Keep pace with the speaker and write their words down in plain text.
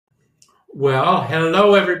Well,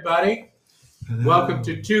 hello everybody. Hello. Welcome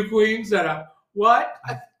to Two Queens and a what?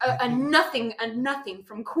 A nothing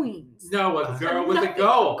from Queens. No, a girl with a Nothing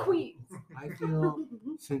goal. from Queens. I feel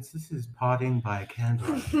since this is potting by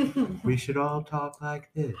candlelight, we should all talk like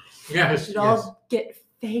this. Yes, should yes. all get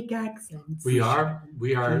fake accents. We are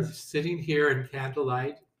Please. sitting here in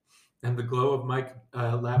candlelight and the glow of my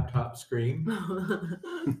laptop screen.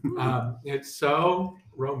 It's so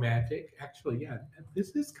romantic. Actually, yeah,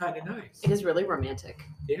 this is kind of nice. It is really romantic.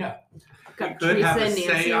 Yeah. We've got We could Teresa have a and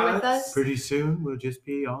Nancy seance. with us. Pretty soon we'll just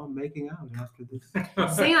be all making out after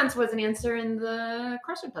this. Seance was an answer in the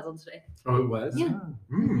crossword puzzle today. Oh, it was? Yeah.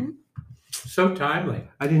 Mm. So timely.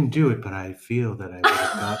 I didn't do it, but I feel that I would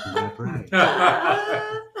have gotten that right.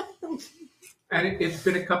 And it's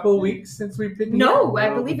been a couple of weeks since we've been here. No, I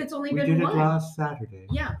believe it's only We been did it one. last Saturday.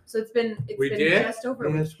 Yeah, so it's been We did? just over.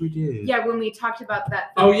 Yes, we did. Yeah, when we talked about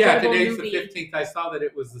that. Oh yeah, incredible today's movie. the 15th. I saw that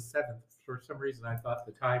it was the 7th. For some reason, I thought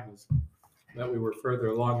the time was that we were further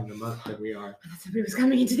along in the month than we are. Somebody was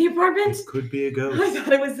coming into the apartment. It could be a I ghost.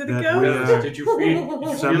 thought it was the That ghost. we are Did you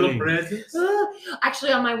feel summoning. presence?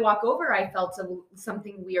 Actually, on my walk over, I felt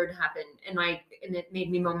something weird happen, and it made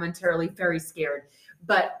me momentarily very scared.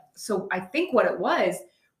 But so I think what it was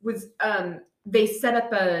they set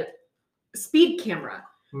up a speed camera,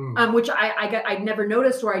 which I'd never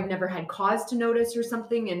noticed, or I'd never had cause to notice, or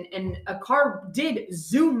something. And a car did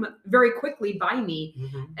zoom very quickly by me,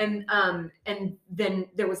 Mm-hmm. and then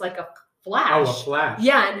there was like a flash. Oh, a flash.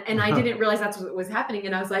 Yeah, and I didn't realize that's what was happening,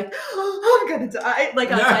 and I was like, "Oh, I'm gonna die!" Like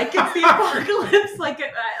I was like, "It's the apocalypse!" Like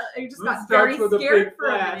I just got very starts with a scared big for a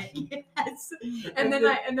flash. minute. Yes, and then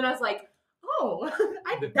I was like, "Oh,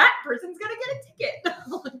 that person's gonna get a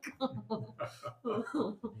ticket!"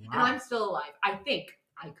 And I'm still alive. I think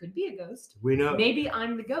I could be a ghost. We know. Maybe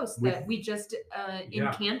I'm the ghost We- that we just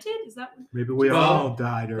Yeah. Incanted. Is that? Maybe we Well, all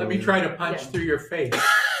died earlier. Let me try to punch Yeah. through your face.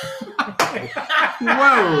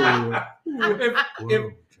 Whoa.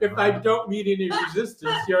 If I don't meet any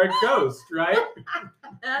resistance, you're a ghost, right?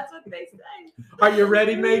 That's what they say. Are you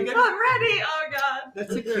ready, Megan? I'm ready. Oh God.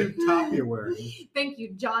 That's a cute top you're wearing. Thank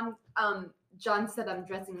you, John. John said I'm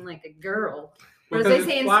dressing like a girl. Or as Because they it's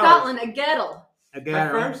say in flowers. Scotland, a gettle. Again.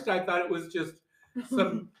 At first, I thought it was just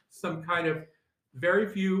some kind of very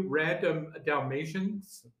few random Dalmatian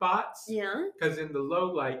spots. Yeah. Because in the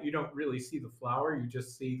low light, you don't really see the flower; you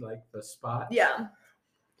just see like the spot. Yeah.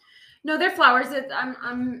 No, they're flowers.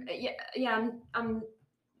 I'm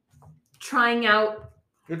trying out.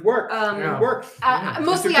 Good work. Yeah. Good work.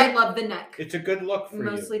 Mostly, I love the neck. It's a good look for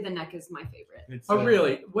Mostly, the neck is my favorite. you. It's, Oh,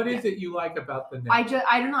 really? What is it you like about the neck? I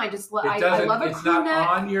don't know. I just It I doesn't. love a It's crew not neck.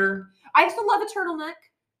 on your. I also love a turtleneck,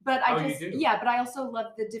 but Oh, you do? but I also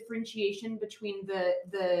love the differentiation between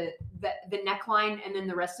the neckline and then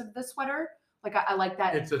the rest of the sweater. Like I like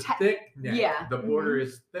that. It's a thick neck. yeah. The border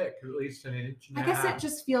is thick, at least an inch and I a guess half. it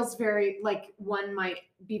just feels very like one might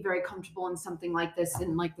be very comfortable in something like this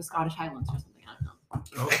in like the Scottish Highlands or something. I don't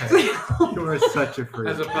know. Okay. You are such a freak.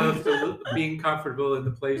 As opposed to being comfortable in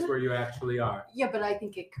the place where you actually are. Yeah, but I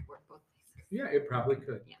think it could work both ways. Yeah, it probably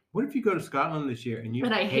could. What if you go to Scotland this year and you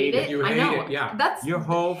And I hate it. You I hate know. it, yeah. That's Your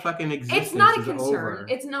whole fucking existence it's not a is concern. over.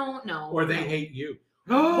 It's no. Or they hate you.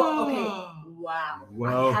 Well, okay. Wow.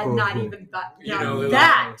 Whoa. I had not even thought You now know,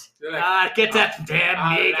 that. They're like, get that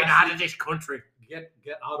damn Megan out of this country. Get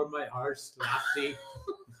out of my arse, lassie.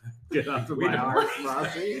 Get off of We my don't- arse,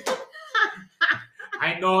 Rossi.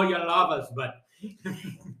 I know you love us, but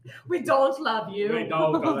We don't love you. we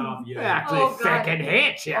don't love you. Actually, Oh, God. fucking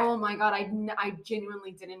hate you. Oh my God, I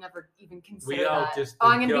genuinely didn't ever even consider We all that. just Oh,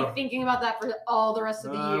 I'm think gonna of- be thinking about that for all the rest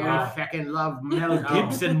of the Oh, We year. yeah. fucking love Mel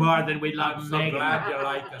Gibson more than we love I'm so Megan. glad you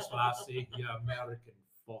like us, lassie. You American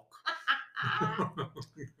fuck.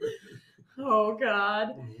 Oh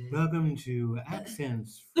God. Welcome to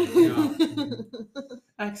Accents. Yeah.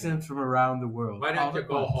 Accents from around the world. Why All don't you at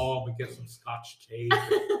go once. home and get some scotch tape?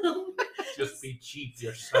 Just be cheap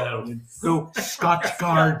yourself. Go Scotch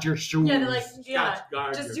guard your shoes. Yeah, they're like, yeah. Scotch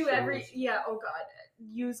guard Just your do every shoes. oh God.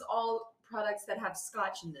 Use all products that have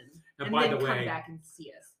scotch in them. And And by then the come way- back and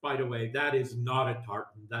see us. By the way, that is not a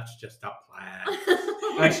tartan. That's just a plaid.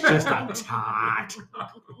 That's just a tot.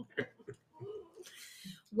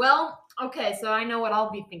 Well, okay, so I know what I'll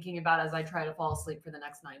be thinking about as I try to fall asleep for the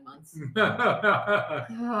next 9 months.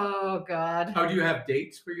 Oh God. How do you have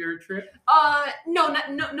dates for your trip? No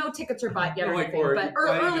tickets are bought yet or Like, anything, or are but you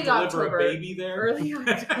planning early to deliver October. a baby there? Early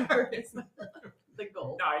October is the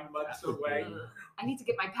goal. 9 months away. I need to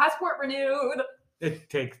get my passport renewed. It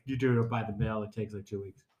takes you do it by the mail. It takes like 2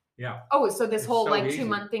 weeks. Yeah. Oh, so this It's whole so like easy.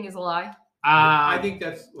 2-month thing is a lie? I think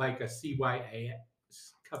that's like a CYA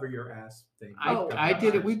cover your ass thing. I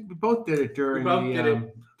did it. We both did it during both did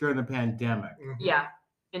it. during the pandemic. Mhm. Yeah,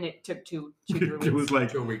 and it took two, 3 weeks. It was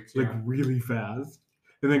like 2 weeks. like Yeah. really fast,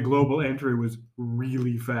 and then global entry was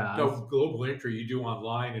really fast. No global entry you do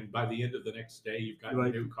online, and by the end of the next day, you've got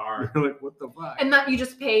Like- a new car. You're like, what the fuck? And that you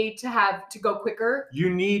just pay to go quicker. You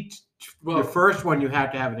need Well- the first one. You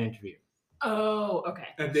have to have an interview. Oh, okay.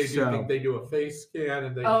 And they So- think they do a face scan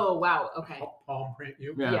and they Oh, wow. Okay. palm print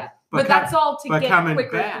you. Yeah. But that's all to but get coming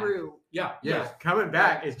quicker back- through. Yeah. Yeah, Yes. coming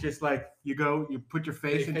back, it's just like you go, you put your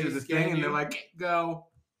face They into face the scan thing, and you. they're like, go.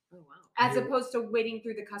 Oh, wow. As You- opposed to waiting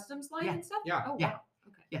through the customs line Yeah. and stuff? Yeah. Oh, Yeah. wow.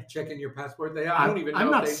 Checking your passport. I don't even know. I'm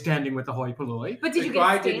if not they, standing with the hoi polloi. But did the you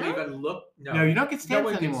guy get didn't stamped? even look. No, No, you don't get no stamps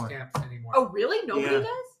one anymore. gets stamps anymore. Oh, really? Nobody Yeah.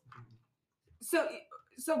 does?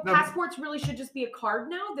 So No, passports really should just be a card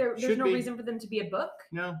now? There's Should no be. reason for them to be a book?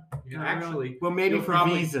 No, Yeah, not actually, really. Well, maybe you'll for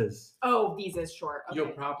probably- visas. Oh, visas, sure. Okay.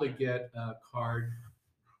 you'll probably get a card.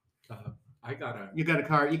 I got a You got a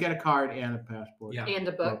card. You got a card and a passport. yeah, And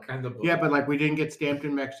a book. and the book. Yeah, but like we didn't get stamped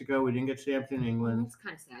in Mexico. We didn't get stamped in Well, England. that's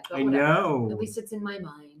kind of sad. But I whatever. know. At least it's in my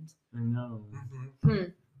mind. I know.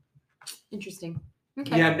 Mhm. Interesting.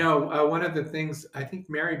 Okay. Yeah, no. One of the things I think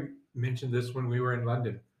Mary mentioned this when we were in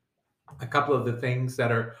London. A couple of the things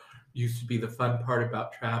that used to be the fun part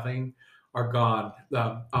about traveling are gone.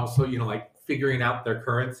 Also, like figuring out their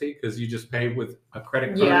currency because you just pay with a credit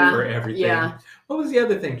card Yeah, for everything. yeah. What was the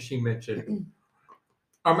other thing she mentioned?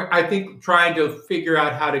 I think trying to figure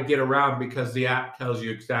out how to get around because the app tells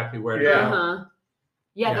you exactly where to Yeah. go. Uh-huh.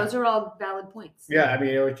 Yeah, Yeah. those are all valid points. Yeah, I mean,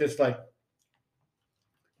 it was just like,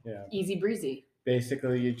 yeah, Easy breezy.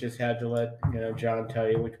 basically you just had to let John tell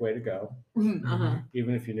you which way to go, Uh-huh.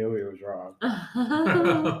 even if you knew he was wrong.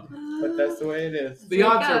 but But that's the way it is. The So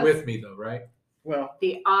it odds are goes. with me though, right? Well,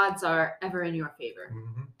 the odds are ever in your favor.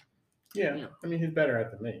 Mhm. yeah. Yeah. I mean, he's better at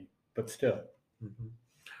it than me, but still. Mhm.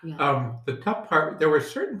 Yeah. The tough part, there were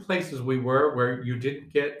certain places we were where you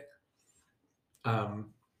didn't get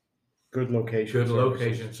Good location. good services.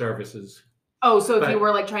 location services. Oh, so if but- you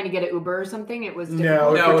were like trying to get an Uber or something, it was No,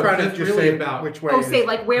 difficult. No, if we're it's trying to just just really say about- which way. Oh, is- say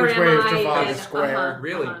like where which am way is I? Trafalgar and- Square.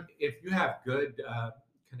 Really, uh-huh. if you have good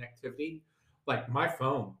connectivity, like my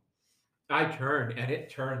phone, I turn and it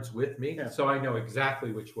turns with me, Yeah. so I know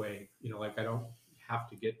exactly which way. Like I don't have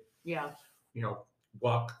to get Yeah.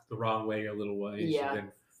 walk the wrong way a little ways. Yeah. And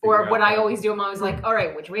then Or figure what out I how- always do, I'm always like, all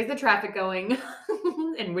right, which way is the traffic going?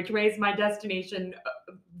 And which way is my destination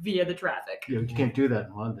via the traffic? You can't do that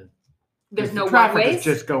in London. There's The no one traffic ways. is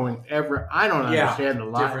just going I don't Yeah, understand the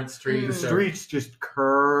line. different streets. The Mm. streets just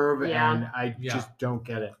curve, Yeah. and I Yeah. just don't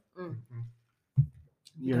get it. Mhm.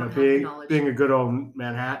 You don't have the knowledge. being a good old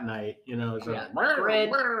Manhattanite, it's Yeah. like,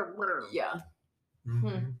 Grid. Yeah.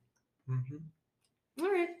 Mhm. Mhm.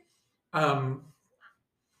 All right.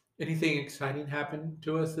 Anything exciting happened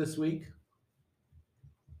to us this week?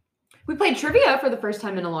 We played trivia for the first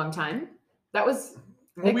time in a long time. That was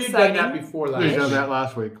Well, we had done that Exciting. before we last. done that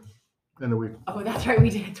last week and the week. oh, that's right, we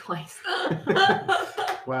did it twice.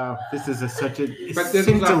 Wow, this is such a But this was our first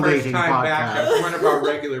scintillating time back podcast. at one of our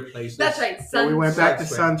regular places. That's right. So we went back to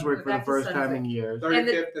Sunswick. Sunswick for the Back to first time Sunswick. in years.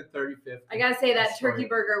 35th and 35th. I gotta say that That's turkey right.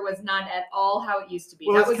 burger was not at all how it used to be.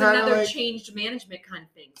 Well, that it's was kinda another like- changed management kind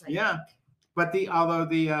of thing. Yeah, but although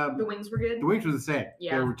the wings were good. wings were the same.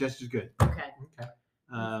 Yeah. They were just as good. Okay. Okay.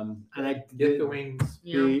 And Get the wings.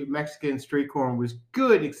 Yeah. the Mexican street corn was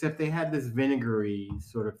good, except they had this vinegary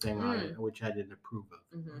sort of thing on it, which I didn't approve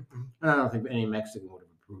of. Mhm. And I don't think any Mexican would have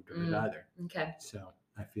approved of it Mm. either. Okay. So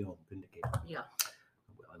I feel vindicated. Yeah.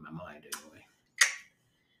 Well, in my mind, anyway.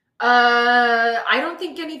 I don't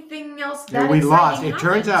think anything else that we exciting lost. It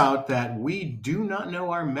turns happened. out that we do not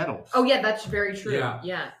know our medals. Oh yeah, that's very true. Yeah.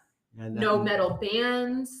 Yeah. And No metal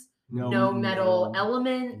bands. No metal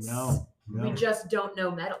elements. No. We just don't know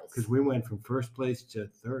medals. Because we went from first place to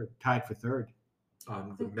third, tied for third.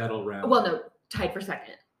 On the medal round. Well, no, tied for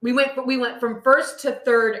second. We went from first to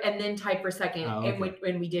third and then tied for second, Oh,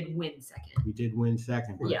 and we did win second. We did win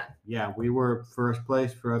second. Yeah. Yeah, we were first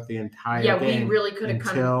place throughout the entire Yeah, game. we really could have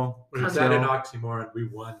come. until Was that an oxymoron? We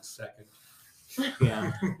won second.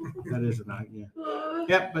 yeah, that is an yeah.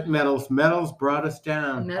 Yep, but medals brought us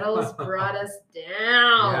down. Medals brought us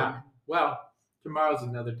down. Yeah. Well, tomorrow's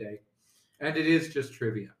another day. And it is just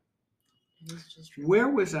trivia. It is just true. Where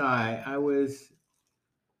was I?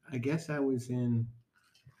 I guess I was in.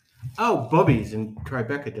 Oh, Bubby's in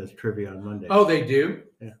Tribeca does trivia on Monday. Oh, they do?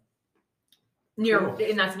 Near, Cool.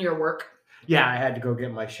 and that's near work. yeah, I had to go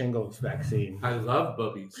get my shingles vaccine. I love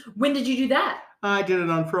bubbies. When did you do that? I did it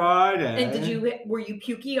on Friday. And were you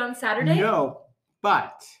pukey on Saturday? No,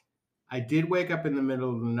 but I did wake up in the middle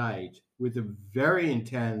of the night with a very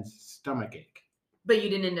intense stomach ache. But you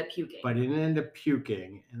didn't end up puking. but I didn't end up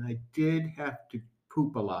puking, and I did have to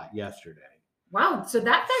poop a lot yesterday. Wow. So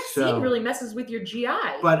that vaccine So- really messes with your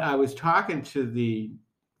GI. But I was talking to the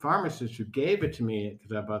pharmacist who gave it to me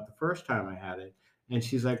because about the first time I had it, and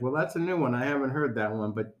she's like, "Well, that's a new one. I haven't heard that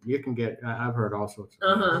one, but you can get. I've heard all sorts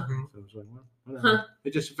of." Uh-huh. Mhm. So I was like, "Well, whatever."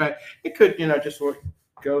 It just, in fact, it could, just what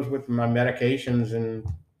goes with my medications and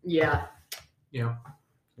Yeah. Yeah.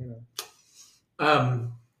 you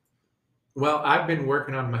know. Well, I've been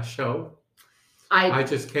working on my show. I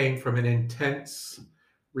just came from an intense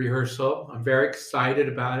rehearsal. I'm very excited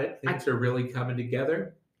about it. Things are really coming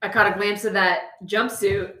together. I caught a glimpse of that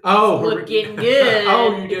jumpsuit. Oh, Looking good.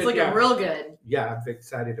 Oh, you did. It's looking yeah. real good. Yeah, I'm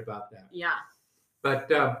excited about that. Yeah. But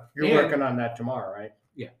You're and, working on that tomorrow, right?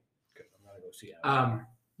 Yeah. Good. I'm gonna go see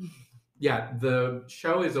it. Yeah, the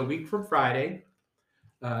show is a week from Friday,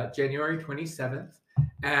 January 27th,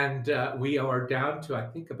 and we are down to I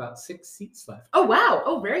think about 6 seats left. Oh wow.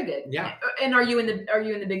 Oh, very good. Yeah. And are you in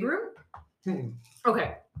the big room?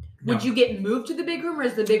 Okay. No. Would you get moved to the big room, or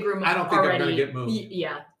is the big room I don't think already? I'm gonna get moved.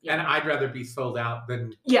 Yeah. Yeah. And I'd rather be sold out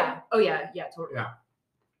than Yeah. Oh yeah. Yeah. Totally. Yeah.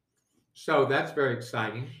 So that's very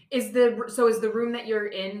exciting. Is the room that you're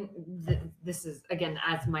in? This is again,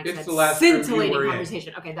 as Mike It's said, the last room you scintillating were in.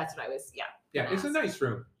 conversation. Okay, that's what I was. Yeah. Yeah, it's a nice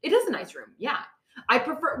room. It is a nice room. Yeah. I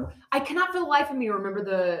cannot for the life of me remember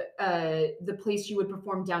the place you would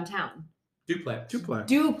perform downtown. Duplex.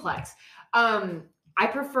 Duplex. I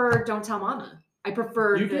prefer Don't Tell Mama. I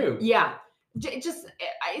prefer You do? Yeah. It's just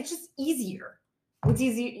easier. It's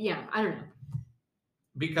easy. Yeah. I don't know.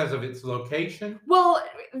 Because of its location. Well,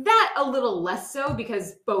 that a little less so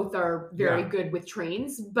because both are very Yeah. good with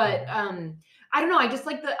trains. But I don't know. I just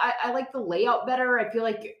like I like the layout better. I feel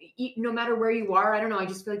like no matter where you are, I don't know. I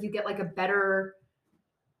just feel like you get like a better.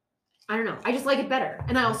 I don't know. I just like it better,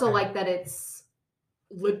 and I also Okay. like that it's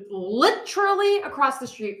literally across the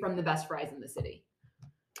street from the best fries in the city.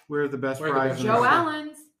 Where are the best Where are the fries? best in the Joe city?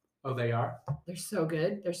 Allen's. Oh, they are? They're so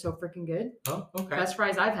good. They're so freaking good. Oh, okay. Best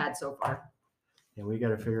fries I've had so far. Yeah, we got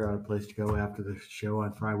to figure out a place to go after the show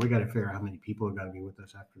on Friday. We got to figure out how many people are going to be with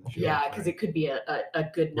us after the show. Yeah, because it could be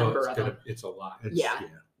a good Well, number of them. it's a lot. Yeah.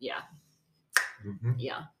 Yeah. Mhm.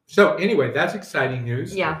 Yeah. So anyway, that's exciting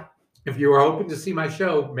news. Yeah. If you are hoping to see my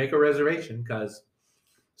show, make a reservation because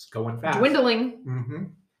it's going fast. Dwindling. hmm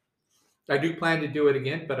I do plan to do it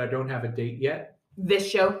again, but I don't have a date yet. This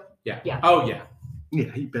show. Yeah. Yeah. Oh yeah.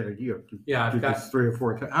 Yeah, you better. You have to Yeah, I've do got this 3 or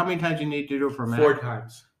 4 times. How many times you need to do it for Matt? 4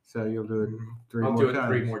 times. So you'll do it Mhm. 3 I'll more do it times.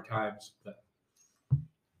 3 more times, but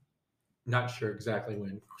not sure exactly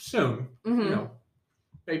when. Soon, Mhm. you know.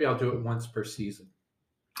 Maybe I'll do it once per season.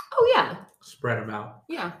 Oh yeah. Spread them out.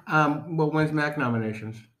 Yeah. Well, when's Mac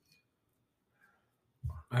nominations?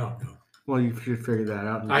 I don't know. Well, you should figure that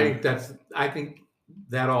out. I think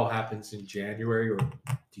that all happens in January or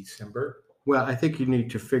December. Well, I think you need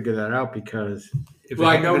to figure that out because if Well,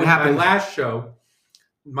 it, I know if with it happens, my last show,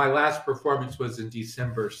 my last performance was in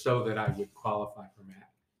December so that I would qualify for Matt.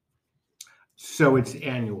 so it's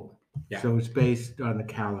annual. Yeah. So it's based on the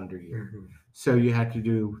calendar year. Mhm. So you have to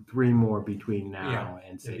do 3 more between now Yeah,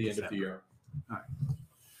 and At say the end December. of the year. All right.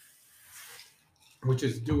 Which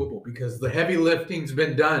is doable because the heavy lifting's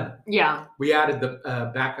been done. Yeah. We added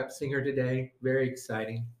the backup singer today. Very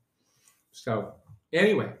exciting. So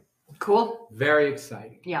anyway, Cool. very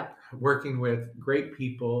exciting. Yeah. Working with great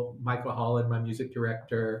people. Michael Holland, my music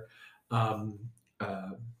director. Farrah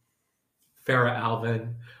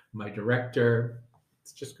Alvin, my director.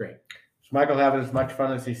 It's just great. Is Michael having as much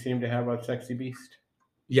fun as he seemed to have on Sexy Beast?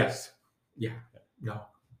 Yes. Yeah. No.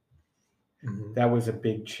 Mhm. That was a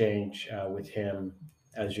big change with him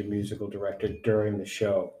as your musical director during the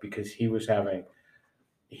show because he was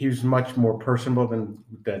much more personable than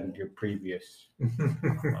your previous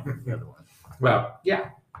one, the other one. Well, yeah.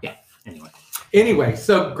 Anyway,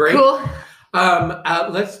 So great. Cool.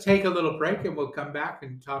 Let's take a little break and we'll come back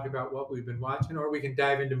and talk about what we've been watching, or we can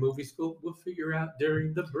dive into movie school. We'll figure out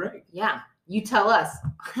during the break. Yeah. You tell us.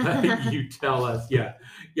 You tell us. Yeah.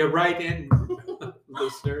 Write in,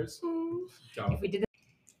 listeners. Don't. If we did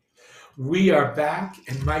We are back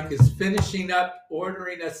and Mike is finishing up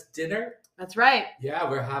ordering us dinner. That's right. Yeah,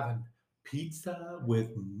 we're having pizza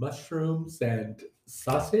with mushrooms and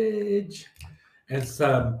sausage and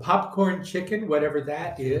some popcorn chicken, whatever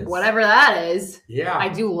that is. Whatever that is. Yeah. I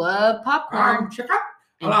do love popcorn. Chicken.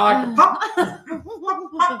 And I like the pop.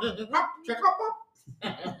 Chicken pop.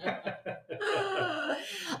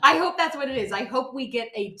 I hope that's what it is. I hope we get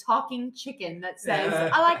a talking chicken that says, Yeah.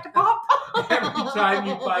 I like to pop. Every time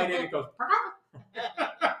you bite it, it goes.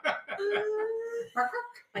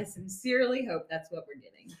 I sincerely hope that's what we're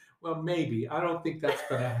getting. Well, maybe. I don't think that's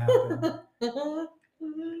going to happen.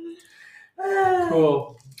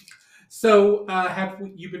 Cool. So, have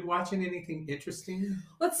you been watching anything interesting?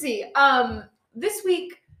 Let's see. This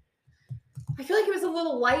week, I feel like it was a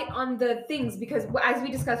little light on the things because, as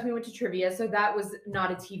we discussed, we went to trivia, so that was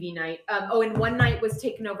not a TV night. And one night was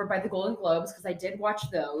taken over by the Golden Globes because I did watch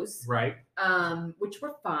those, Right. which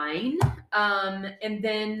were fine. And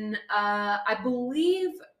then I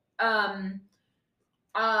believe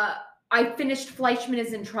I finished Fleischman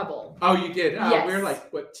is in Trouble. Oh, you did? Yes. We're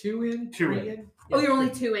like, what, 2 in? 2 3 in. in? Oh, Yeah, you're only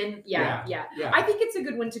 3. 2 in? Yeah. Yeah. I think it's a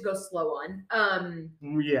good one to go slow on.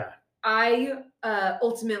 Yeah. I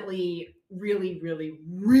ultimately really, really,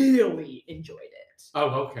 really enjoyed it. Oh,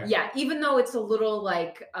 okay. Yeah, even though it's a little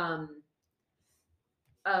like I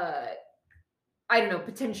don't know,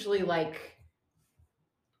 potentially like,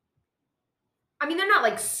 I mean, they're not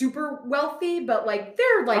like super wealthy, but like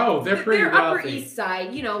they're like they're pretty Upper wealthy. East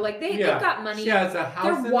Side, you know, like they've got money. She has a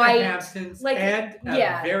house in white, the Hamptons like, and a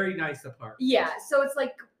yeah. very nice apartment. Yeah, so it's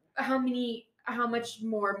like how much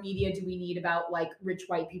more media do we need about like rich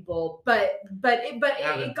white people? But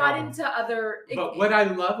it got into other. But what I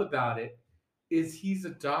love about it is he's a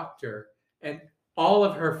doctor, and all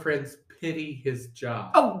of her friends pity his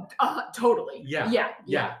job. Oh, totally. Yeah.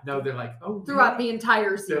 No, they're like, throughout the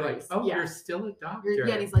entire series. They're like, yeah. You're still a doctor.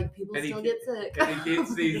 Yeah, and he's like, people And he still get- get sick. And he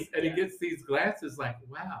gets these, and he gets these glasses. Like,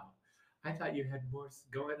 wow, I thought you had more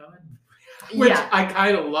going on, which Yeah. I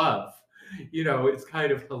kind of love. You know, it's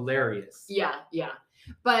kind of hilarious. Yeah.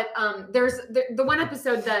 But there's the one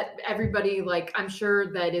episode that everybody like, I'm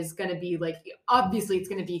sure that is going to be like, obviously it's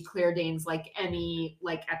going to be Claire Danes like Emmy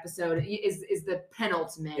like episode is the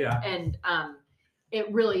penultimate. Yeah. And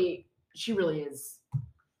she really is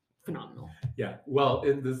phenomenal. Yeah. Well,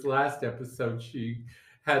 in this last episode, she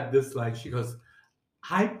had this line. She goes,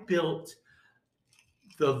 I built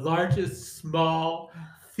the largest small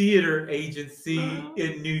theater agency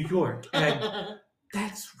in New York. And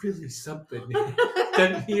that's really something. Yeah.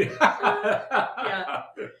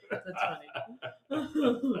 That's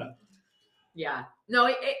funny. Yeah. No,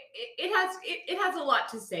 it has a lot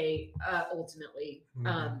to say ultimately.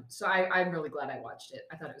 Mhm. So I'm really glad I watched it.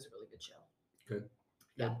 I thought it was a really good show. Good.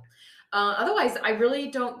 Yeah. Otherwise, I really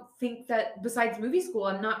don't think that besides movie school,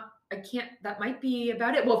 that might be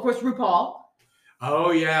about it. Well, of course, RuPaul.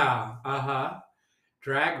 Oh, yeah. Uh-huh.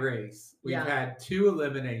 Drag Race. We've Yeah. had 2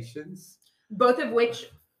 eliminations. Both of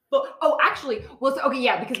which, actually, well, okay,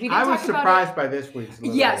 yeah, because we didn't I was talk about surprised by this week's. it.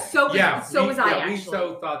 Yeah, so was I We actually.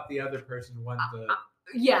 so thought the other person won the...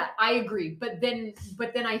 Yeah, I agree. But then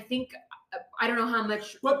I think, I don't know how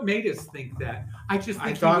much. What made us think that? I just I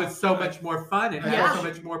think thought- he was so much more fun and Yeah. had so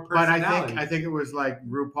much more But personality. I think it was like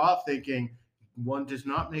RuPaul thinking one does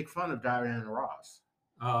not make fun of Diana Ross.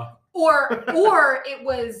 Or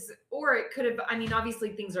it could have, I mean,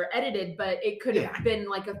 obviously things are edited, but it could have been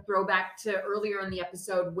like a throwback to earlier in the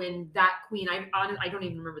episode when that queen, I don't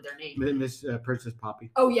even remember their name. Miss Princess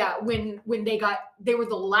Poppy. Oh yeah, when they were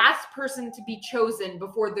the last person to be chosen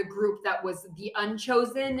before the group that was the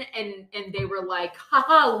unchosen, and they were like,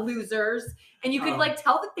 haha, losers. And you could like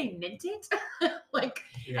tell that they meant it. Like,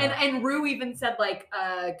 Yeah. and Rue even said like,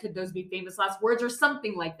 could those be famous last words or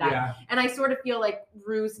something like that. Yeah. And I sort of feel like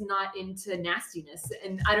Rue's not into nastiness.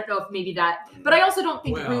 And I don't know if maybe that, but I also don't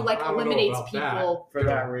think Well, Rue like I don't know eliminates about that. people. For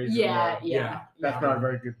that reason. Yeah. That's not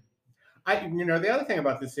very good. The other thing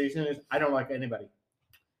about this season is I don't like anybody.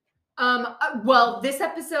 Well, this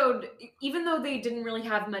episode, even though they didn't really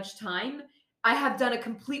have much time, I have done a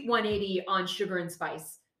complete 180 on Sugar and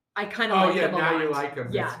Spice. I kind of like them a now lot. you like them.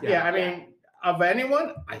 Yeah. Yeah, I mean, of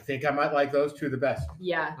anyone, I think I might like those 2 the best.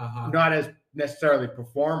 Yeah. Uh-huh. Not as necessarily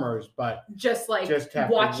performers, but Just like Just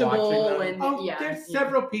after watchable watching and Oh, yeah. there's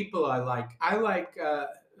several people I like. I like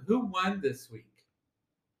who won this week?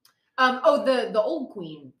 The old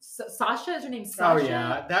queen, Sasha, is her name Sasha? oh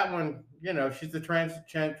yeah, that one. She's the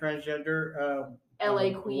transgender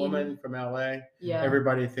LA queen. woman from LA. Yeah.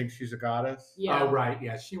 Everybody thinks she's a goddess. Yeah. Oh, right.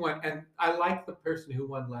 Yeah, she won. And I like the person who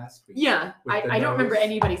won last week. Yeah. With the I don't remember nose.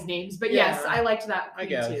 anybody's names, but Yeah. yes, I liked that I queen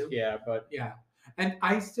guess. too. Yeah, but Yeah. And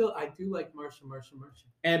I do like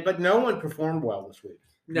Marsha. but no one performed well this week.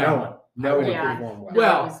 No. No one Yeah. performed well. No,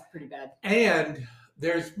 Well, it was pretty bad. And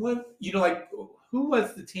there's one, like who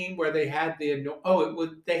was the team where they had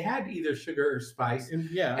they had either Sugar or Spice, and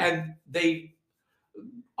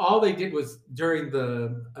all they did was during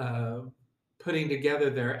the putting together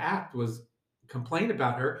their act was complain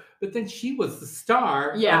about her, but then she was the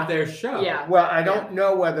star Yeah. of their show. Yeah. Well, I don't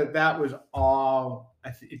know whether that was all.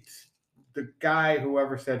 It's the guy,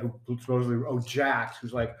 whoever said, who supposedly, Jax,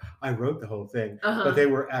 who's like, I wrote the whole thing, Uh-huh. but they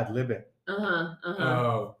were ad libbing.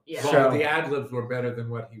 Oh, Yeah. well, So- the ad libs were better than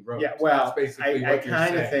what he wrote. Yeah, So well, that's basically I what you're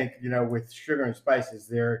kind of saying. think, with Sugar and Spices,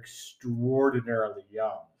 they're extraordinarily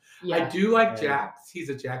young. Yeah. I do like And- Jax. He's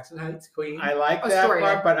a Jackson Heights queen. I like that Astoria.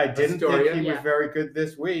 part, but I didn't think Astoria. he was Yeah. very good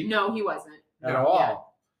this week No, he wasn't. at No.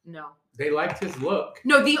 all. No. They liked his look.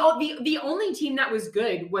 No, the only team that was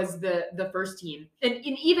good was the first team, and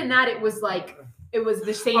even that it was like it was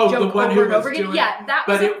the same Oh, the joke one who over and was over again. doing- Yeah, that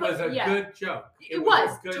But was it was a good joke. It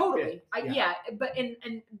was a good totally. bit. Yeah, but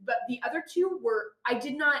but the other two were. I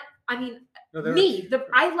did not. I mean, No, they're-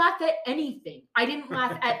 I laughed at anything. I didn't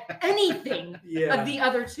laugh at anything Yeah. of the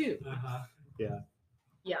other two. Uh-huh.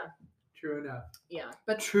 Yeah, True enough. yeah,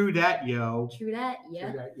 but True that, yo. true that.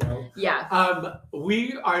 Yeah, True that, yo. yeah.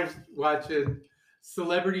 We are watching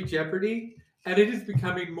Celebrity Jeopardy, and it is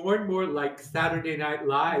becoming more and more like Saturday Night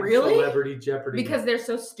Live Really? Celebrity Jeopardy. Because they're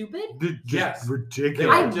so stupid. Yes.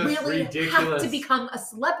 Ridiculous. I They're just really have ridiculous. to become a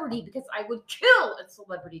celebrity because I would kill a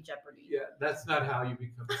Celebrity Jeopardy. Yeah, that's not how you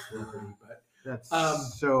become a celebrity, but That's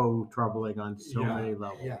so troubling on so Yeah. many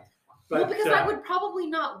levels. yeah. Well, But, because I would probably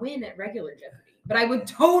not win at regular Jeopardy, but I would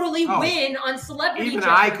totally Oh, win on Celebrity Even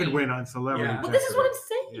Jeopardy. I could win on Celebrity. Yeah. Well, this is what I'm Jeopardy.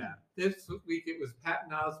 saying. Yeah. this week it was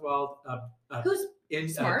Patton Oswalt, Who's a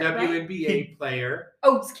smart, right? WNBA player,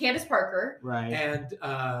 oh, it's Candace Parker. Right. and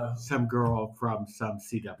Some girl from some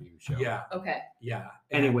CW show. yeah, Okay. yeah.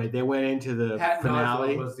 And Anyway, they went into the Patton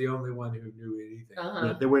finale. Oswalt was the only one who knew anything. Uh-huh.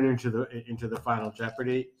 Yeah, they went into the final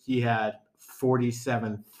Jeopardy. He had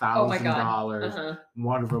 $47,000. Oh my God. Uh-huh.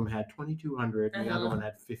 One of them had 2,200. The other Uh-huh. one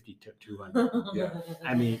had 5,200. Yeah.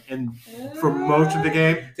 I mean, and for most of the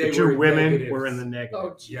game, They the two were women negatives. were in the negative.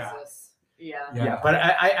 Oh Yeah. Jesus. Yeah. Yeah, but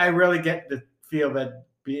I really get the feel that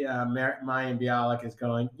Mayan Bialik is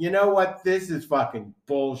going, you know what? This is fucking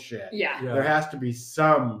bullshit. Yeah. Yeah. There has to be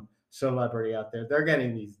some celebrity out there. They're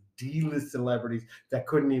getting these D-list celebrities that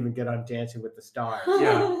couldn't even get on Dancing with the Stars.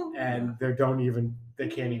 Yeah. And they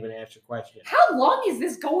can't even answer questions. How long is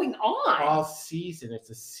this going on? All season. It's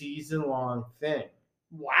a season-long thing.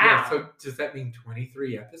 Wow. Yeah, so does that mean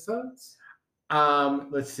 23 episodes?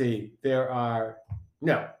 Let's see. There'll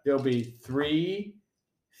be three.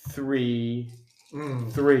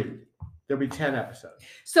 There'll be 10 episodes.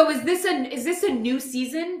 So is this a new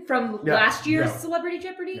season from No, last year's no. Celebrity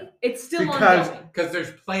Jeopardy? No. It's still Because- ongoing. Because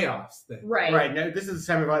there's playoffs then. Right. Right. Now this is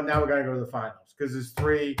the semifinal. Now we're gonna go to the finals because there's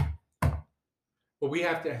three. Well, we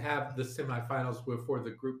have to have the semifinals before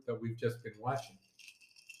the group that we've just been watching.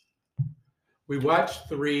 We watched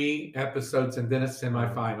 3 episodes and then a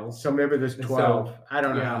semifinals. So maybe there's And 12. I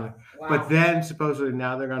don't know. yeah. how many. Wow. But then supposedly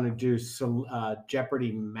now they're going to do some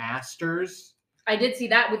Jeopardy Masters. I did see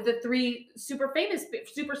that with the 3 super famous,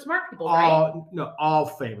 super smart people, right? All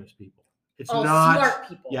famous people. It's All not. smart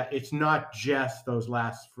people. Yeah, it's not just those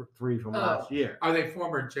last 3 from Oh. last year. Are they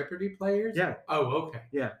former Jeopardy players? Yeah. Oh,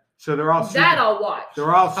 okay. So they're all That super, I'll watch.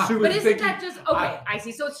 they're all But super. But isn't thinking- that just okay? I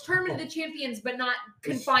see. So it's Tournament of the Champions, but not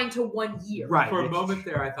confined to 1 year. Right. For a it's- moment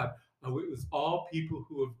there, I thought, oh, it was all people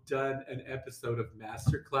who have done an episode of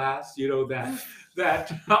Masterclass. You know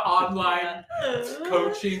that online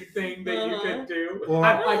coaching thing that you can do. Or-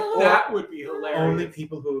 I'm like, or that would be hilarious. Only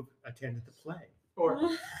people who attended the play.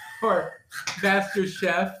 or Master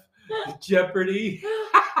Chef, Jeopardy.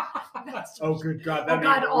 Oh, good God! Oh That'd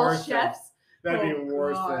God! be All worse than- chefs, That'd be Oh,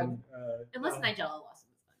 worse God. than. unless Nigella Lawson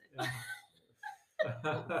was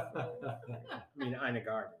I mean, Ina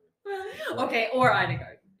Garden. on it. Okay, or Ina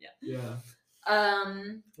Garden. Yeah. yeah.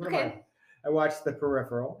 What am Okay. I watched The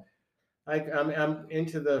Peripheral. I'm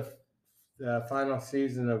into the final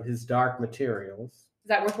season of His Dark Materials. Is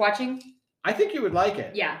that worth watching? I think you would like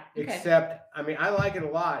it. Yeah. Okay. Except, I mean, I like it a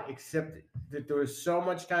lot. Except that there was so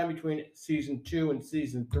much time between season 2 and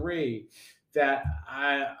season 3 that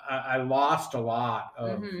I lost a lot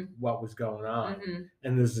of Mhm. what was going on, Mhm.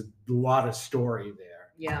 and there's a lot of story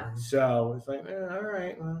there. Yeah. So it's like, all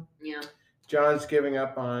right, well, Yeah. John's giving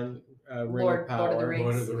up on Ring Lord- of Power. Lord of the Rings.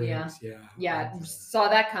 Lord of the Yeah. Rings. Yeah. Yeah. Saw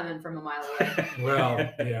that coming from a mile away. Well,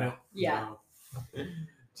 yeah. Yeah. No.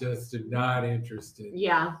 Just not interested.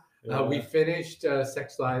 Yeah. We finished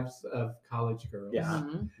Sex Lives of College Girls. Yeah.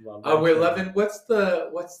 Mhm. Love We're that. loving. What's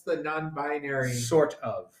the non-binary? Sort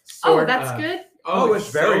of. Oh, sort that's of- good. Oh,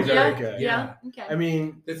 it's very, so very yeah. good. Yeah. Okay. I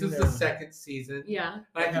mean, This you is know, the second season. yeah.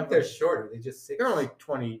 I think they're shorter. They just 6. they're only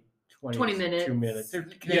 20 minutes. 2 minutes. They're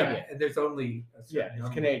Canadian. Yeah, and there's only a certain Yeah, it's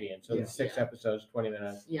number. Canadian, so Yeah. there's 6 Yeah. episodes, 20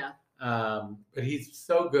 minutes. Yeah. But he's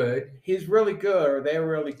so good. He's really good, or they're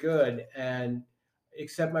really good, and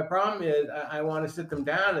except my problem is I want to sit them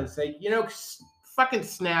down and say, fucking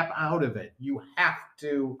snap out of it. You have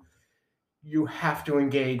to. you have to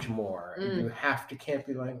engage more. And Mm. you can't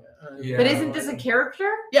be like. Yeah. But isn't this a character?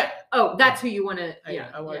 Yeah. Oh, that's who you want to. Yeah.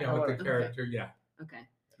 I want- You I know, with want- the character, yeah. Okay.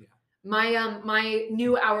 Yeah. My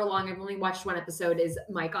new hour-long, I've only watched one episode, is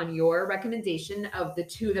Mike, on your recommendation of the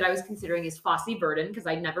two that I was considering is Fosse Verdon, because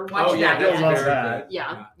I never watched Oh yeah, that that's yet. love very that. good.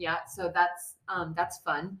 Yeah. So that's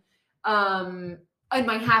fun. And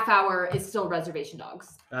my half hour is still Reservation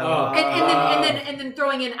Dogs. Oh. And then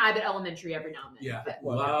throwing in Abbott Elementary every now and then. Yeah. But,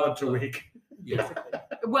 Once a week. Yeah.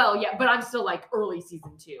 well, yeah, but I'm still like early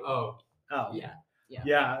season 2. Oh, Oh. Yeah.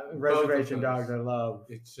 Yeah. Reservation Both of Dogs, I love.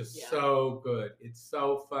 it's just Yeah. so good. It's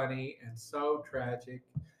so funny and so tragic.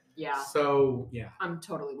 Yeah. So yeah. I'm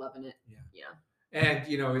totally loving it. And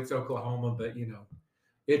it's Oklahoma, but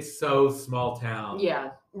it's so small town.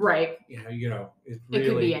 Yeah. Right. It's It really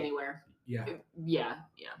could be anywhere. yeah. Yeah.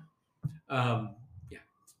 It's a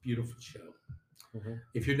beautiful show. Mhm.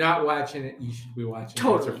 If you're not watching it, you should be watching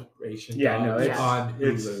Totally. Reservation Yeah, no, Dogs it's on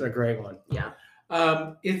it's Hulu. a great one. Yeah.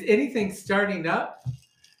 Is anything starting up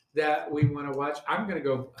that we want to watch? I'm gonna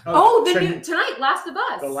go. Oh, tonight, Last of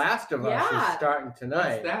Us. The Last of Us Yeah. is starting tonight.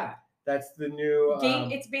 What's that? That's the new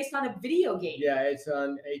game. It's based on a video game. Yeah, it's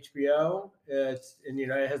on HBO.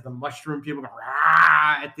 It has the mushroom people going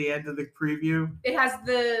 "Rah!" at the end of the preview. It has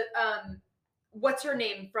the what's her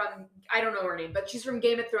name from? I don't know her name, but she's from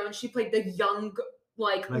Game of Thrones. She played the young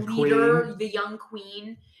leader, queen. the young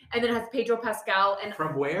queen, and then it has Pedro Pascal and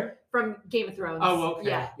From where? from Game of Thrones. Oh, okay.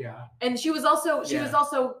 Yeah, Yeah. and she was also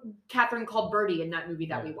Yeah. Catherine called Birdie in that movie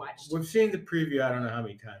that we watched. We've seen the preview. I don't know how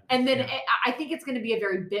many times. And then Yeah. I think it's going to be a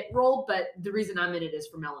very bit role, but the reason I'm in it is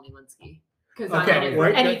for Melanie Linsky because I'm in Okay, it for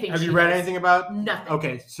wait, anything. have she you read does. anything about? Nothing.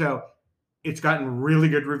 Okay, so it's gotten really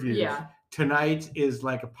good reviews. Yeah. Tonight is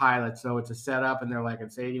like a pilot, so it's a setup, and they're like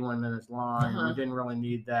it's 81 minutes long. Uh-huh. We didn't really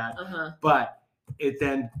need that, Uh-huh. but it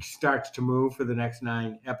then starts to move for the next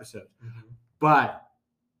 9 episodes. Mhm. But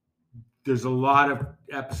there's a lot of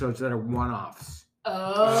episodes that are one-offs.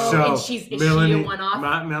 Oh, So and is she a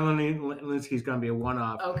one-off? Melanie Linsky's going to be a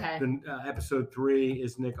one-off. Okay. Then episode 3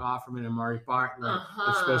 is Nick Offerman and Mari Bartlett.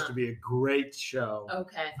 Uh-huh. It's supposed to be a great show.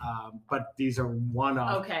 Okay. But these are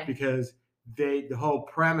one-off Okay. because the whole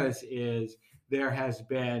premise is there has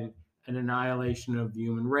been an annihilation of the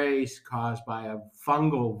human race caused by a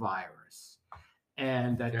fungal virus,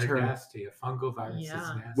 and that They're turned. nasty. A fungal virus Yeah.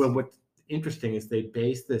 is nasty. Well, what's interesting is they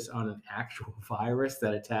base this on an actual virus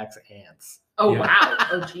that attacks ants. Oh Yeah. wow.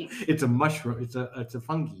 Oh geez. It's a mushroom. It's a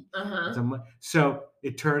fungi. Uh-huh. It's so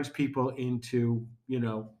it turns people into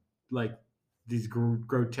like these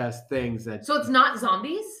grotesque things that. So it's not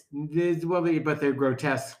zombies? But they're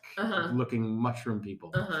grotesque Uh-huh. looking mushroom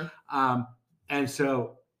people. Uh-huh. And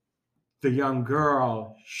so the young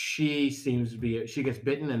girl, she gets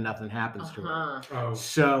bitten and nothing happens to her. Uh-huh. oh,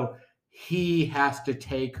 So he has to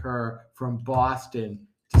take her from Boston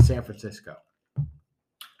to San Francisco.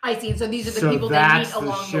 I see. So these are the So people they that's meet the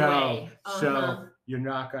along show. the way. So Uh-huh. you're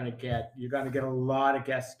going to get a lot of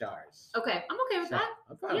guest stars. Okay, I'm okay with So that.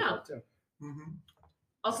 I'm fine with Yeah. that too. mhm.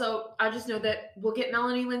 Also, I just know that we'll get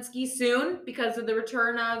Melanie Linsky soon because of the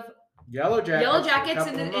return of Yellow Jackets. Yellow a Jackets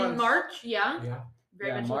couple of in months. March. Yeah, Yeah.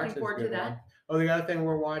 very much March looking is forward a to good that. one. Oh, the other thing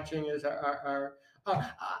we're watching is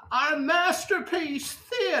our Masterpiece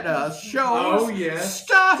Theater shows Oh, yes.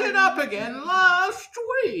 started up again last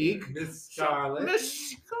week. Miss Scarlet.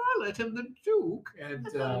 Miss Scarlet and the Duke. And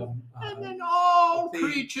And then all the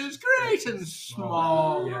creatures great and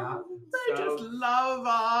small. Yeah. They So- just love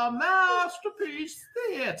our Masterpiece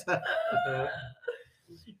Theater.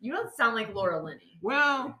 You don't sound like Laura Linney.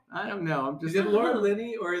 Well, I don't know. I'm just is it Laura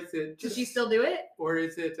Linney or is it? Does she still do it? Or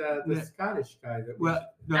is it the Yeah. Scottish guy that? Well,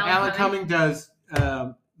 no, Alan Alan Cumming? Cumming does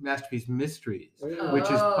Masterpiece Mysteries, Oh. which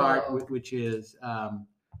is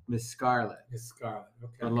Miss Scarlet. Miss Scarlet.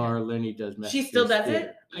 Okay. But Laura Linney does She Masterpiece still does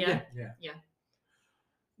Theater. it? Yeah.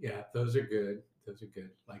 Yeah. Those are good. Those are good.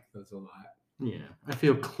 Like those a lot. Yeah, I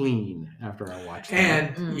feel clean after I watch that.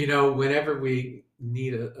 And Mm. whenever we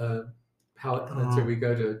need a palate cleanser, Oh. we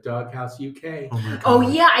go to Doghouse UK. oh my God. Oh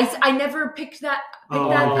yeah, I never picked that Oh,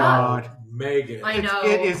 that my up. God. Megan. I know.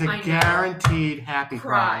 It is a I know. guaranteed happy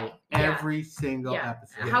cry Cry, yeah. every single Yeah.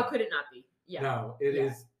 episode. How could it not be? Yeah. No, it Yeah.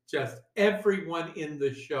 is just everyone in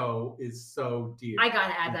the show is so dear. I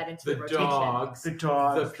gotta add that into the, the rotation. dogs, The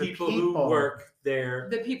dogs, the people who work there,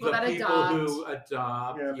 The people that people adopt. who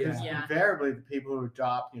adopt. Yeah, because Yeah. invariably the people who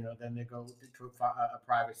adopt, then they go into a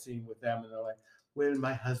private scene with them, and they're like, "Well,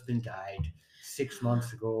 my husband died 6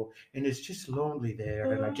 months ago, and it's just lonely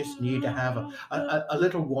there, and I just need to have a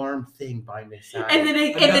little warm thing by my side." And then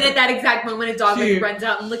at that exact moment, a dog She- runs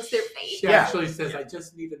out and licks their face. She Yeah. actually says, "I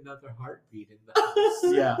just need another heartbeat in the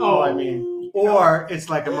house." yeah. Oh, I mean, Or it's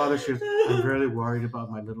like a mother says, I'm really worried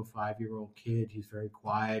about my little 5-year-old kid. He's very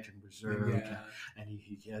quiet and reserved, Yeah. and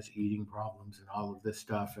he has eating problems and all of this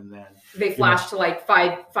stuff. And then They flash to like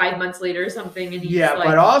five months later or something, and he's Yeah, like,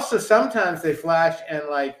 but also sometimes they flash and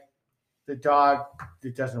like the dog,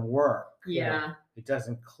 it doesn't work. yeah, It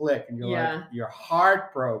doesn't click, and you're Yeah. like, you're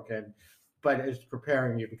heartbroken, but it's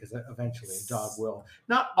preparing you because eventually a dog will.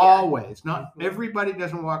 Not always. Not everybody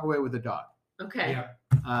doesn't walk away with a dog. okay. Yeah.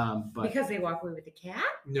 But Because they walk away with the cat?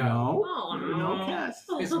 No. Oh, no cats.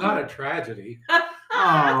 It's not a tragedy.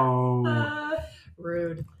 Oh.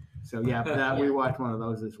 Rude. So yeah, we watched one of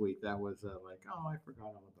those this week. That was like, oh, I forgot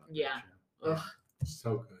all about that Yeah. show. Ugh.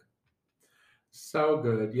 So good. So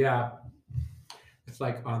good. Yeah. It's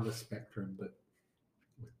like On the Spectrum, but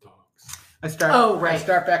with dogs. I start. Oh, right. I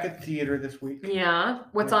start back at the theater this week. Yeah.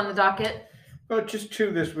 What's on the docket? Oh, just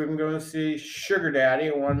 2 this week. I'm going to see Sugar Daddy,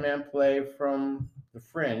 a one-man play from the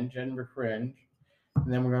Fringe, Edinburgh Fringe.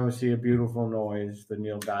 And then we're going to see A Beautiful Noise, the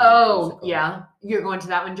Neil Diamond Oh, musical. yeah. You're going to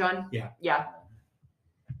that one, John? Yeah. Yeah.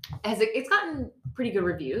 It's gotten pretty good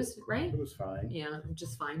reviews, right? It was fine. Yeah,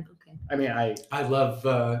 just fine. Okay. I mean, I love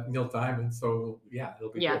Neil Diamond, so yeah,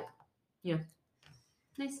 it'll be Yeah. good. Yeah.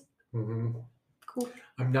 Nice. Mm-hmm. Cool.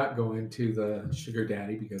 I'm not going to the Sugar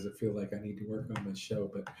Daddy because I feel like I need to work on this show,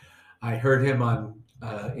 but I heard him on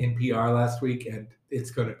NPR last week, and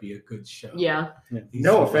it's going to be a good show. Yeah. He's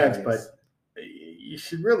no offense, hilarious. but you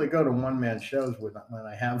should really go to one-man shows when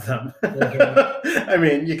I have them. Mhm. I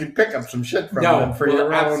mean, you can pick up some shit from No, them for well, your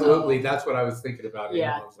own. absolutely. That's what I was thinking about.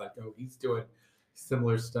 Yeah. I was like, oh, he's doing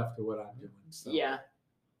similar stuff to what I'm doing. So. Yeah.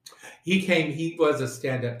 He was a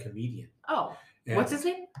stand-up comedian. Oh, and what's his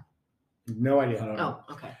name? No I idea. don't know.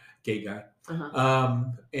 Oh, okay. Gay guy.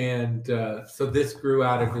 Uh-huh. So this grew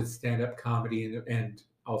out of his stand-up comedy and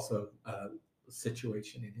also a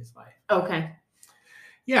situation in his life. Okay.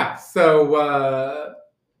 Yeah, so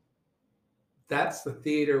that's the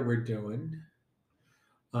theater we're doing.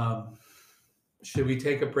 Should we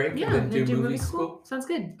take a break Yeah, and then do movie movie school? Sounds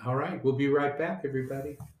good. All right, we'll be right back,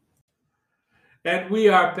 everybody. And we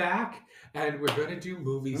are back, and we're going to do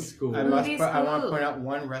movie school. I Movie want to school. point out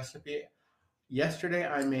one recipe. Yesterday,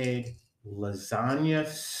 I made lasagna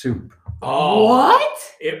soup. Oh, What?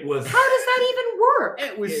 it was. How does that even work?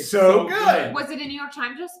 It was It's so so good. good. Was it a New York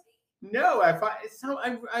Times recipe? No,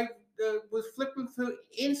 I was flipping through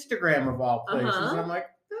Instagram of all places, Uh-huh. and I'm like,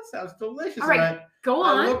 that sounds delicious. All right, And Go I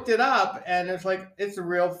on. looked it up, and it's like it's a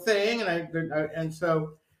real thing. And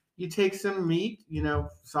so you take some meat,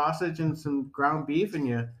 sausage and some ground beef, and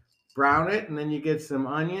you brown it, and then you get some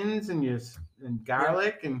onions and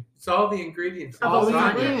garlic and It's all the ingredients. Of all the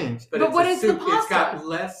lasagna. ingredients. But But it's what a is the soup. It's got pasta?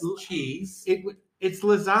 less cheese. It's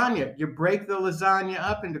lasagna. You break the lasagna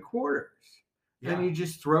up into quarters. Yeah. Then you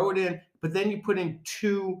just throw it in, but then you put in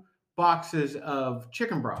 2 boxes of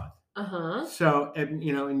chicken broth. Uh-huh. So and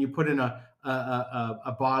you put in a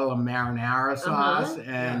bottle of marinara sauce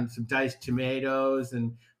and some diced tomatoes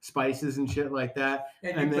and spices and shit like that.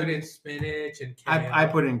 And and you put then- in spinach and kale. I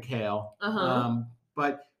put in kale. Uh-huh.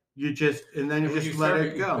 But you just And when let you serve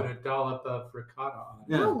it You go. put a dollop of ricotta on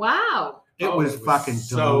it. Yeah. Oh, wow. It Oh, was it was fucking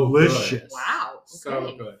so good. delicious. Wow. Okay.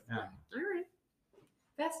 So good. All right.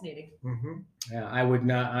 Fascinating. Mm-hmm. Yeah, I would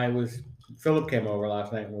not. Philip came over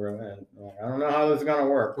last night, and I don't know how this is gonna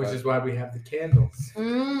work. Which but- is why we have the candles.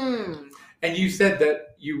 Mm. And you said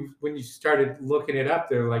that when you started looking it up,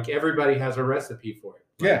 they're like everybody has a recipe for it.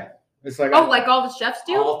 yeah, it's like Oh, like all the chefs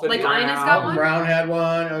do? Alton Like Brown. Ina's got one? Brown had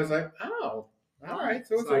one. I was like, oh, all right,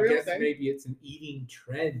 so it's So a I real guess thing. maybe it's an eating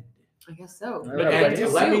trend. I guess so. All But right, and but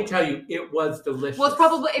it's let me soup. tell you, it was delicious. Well,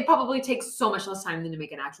 it probably takes so much less time than to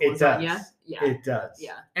make an actual It does. lasagna. Yeah. It does.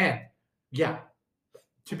 Yeah. And yeah,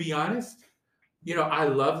 to be honest, I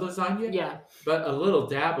love lasagna. Yeah. But a little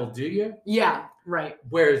dab will do you. Yeah. Right.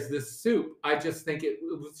 Whereas this soup, I just think it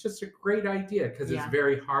was just a great idea because Yeah. it's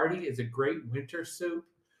very hearty. It's a great winter soup.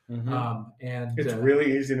 Mhm. And It's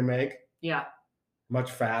really easy to make. Yeah. Much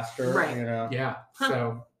faster. Right. yeah. Huh.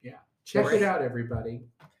 So yeah, check Right. it out, everybody.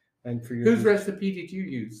 And for you, Whose recipe did you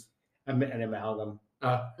use? an amalgam.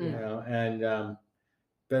 Mm. And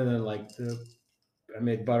then I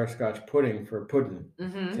made butterscotch pudding for pudding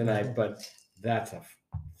Mm-hmm. tonight, but that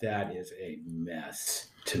is a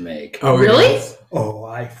mess to make. Oh, Really? yes. Oh,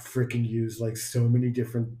 I freaking use like so many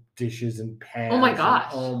different dishes and pans. Oh my and-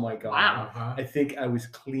 gosh. oh my god. Wow. Uh-huh. I think I was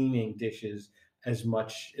cleaning dishes as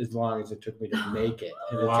long as it took me to make it,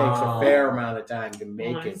 and it takes Wow. a fair amount of time to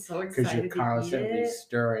make I'm it so because excited you're to constantly eat it.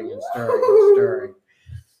 stirring and stirring and stirring.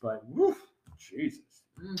 But woof, Jesus.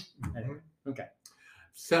 Mm. Anyway, okay.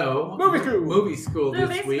 So Movie school. Movie school this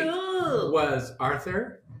Movie week school. was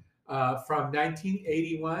Arthur, from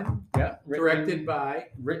 1981, Yeah, written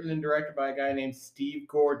and directed by a guy named Steve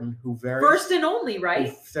Gordon, who First and only, right?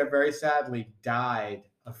 who very sadly died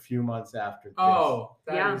a few months after this. Oh,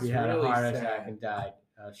 that Yeah. is He had really a heart sad. attack and died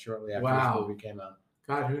shortly after Wow. this movie came out.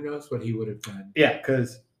 God, who knows what he would have done? Yeah,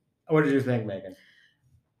 because what did you think, Megan?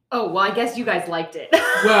 Oh, well, I guess you guys liked it.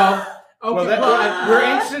 Well, okay, We're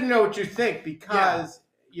interested to know what you think because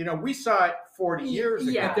we saw it 40 years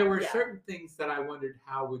ago. Yeah. but there were certain things that I wondered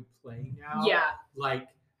how would play now. Yeah. Like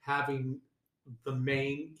having the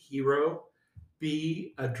main hero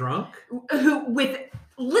be a drunk. With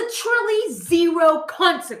literally zero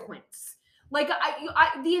consequence. Like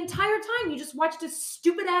I the entire time you just watched a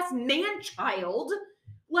stupid ass man child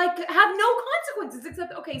like have no consequences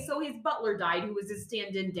except so his butler died who was his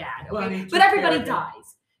stand-in dad. Well, Okay, he took but everybody care of him.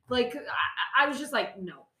 dies. Like I was just like,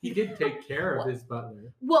 no. He did take care of his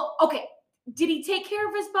butler. Well, okay. Did he take care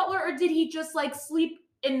of his butler or did he just like sleep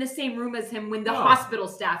in the same room as him when the No. hospital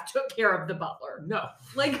staff took care of the butler? No.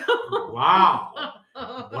 Like Wow.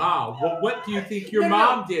 Wow. Well, what do you think your No, no.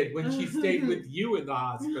 mom did when she stayed with you in the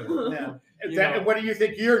hospital? Yeah. You know, What do you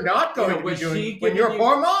think you're not going to be was doing she when giving your you-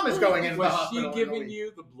 poor mom is going into the Was hospital? she giving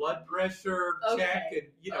you the blood pressure check Okay.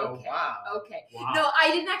 and Okay. Wow. Okay. Wow. No, I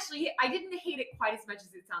didn't hate it quite as much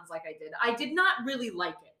as it sounds like I did. I did not really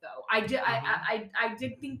like it though. I did I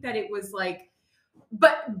did think that it was like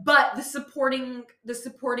but the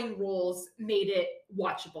supporting roles made it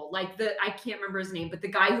watchable. Like I can't remember his name, but the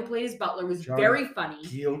guy who played his butler was John very funny.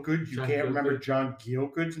 Gielgud? You John can't remember Gielgud. John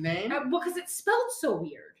Gielgud's name? Well, because it's spelled so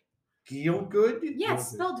weird. Gielgud? Yeah, it's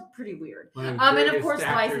Gielgud. spelled pretty weird. One of the And of greatest course, Liza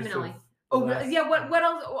actors Minnelli. of Oh, the last- yeah. What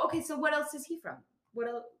else? Okay, so what else is he from? What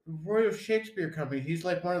else? Royal Shakespeare Company. He's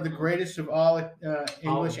like one of the greatest of all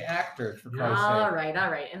English actors, for Christ's All sake.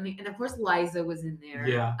 right, and of course Liza was in there.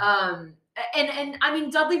 Yeah. And I mean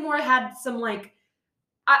Dudley Moore had some like,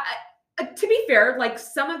 to be fair, like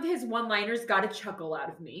some of his one-liners got a chuckle out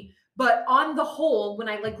of me. But on the whole, when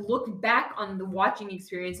I like looked back on the watching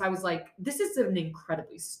experience, I was like, this is an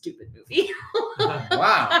incredibly stupid movie.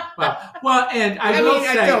 Wow. Well, and I will mean,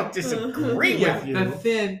 say, I don't disagree yeah, with you.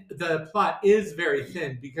 the plot is very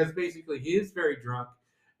thin because basically he is very drunk,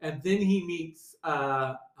 and then he meets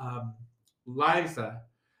Liza,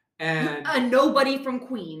 and A nobody from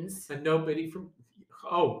Queens. nobody from.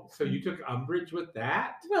 Oh, so you took umbrage with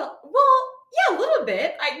that? Well, yeah, a little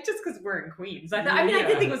bit. Just because we're in Queens. I mean, I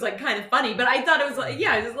did think it was like kind of funny, but I thought it was like,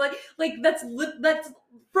 yeah, it's like that's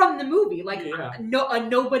from the movie, like Yeah. a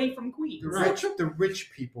nobody from Queens. Right. The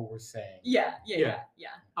rich people were saying. Yeah.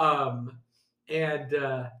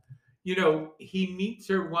 And he meets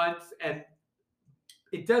her once, and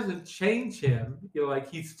it doesn't change him. Like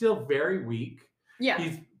he's still very weak. Yeah.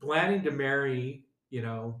 He's planning to marry,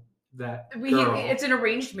 that girl. It's an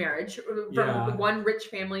arranged marriage from Yeah. one rich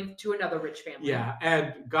family to another rich family. Yeah,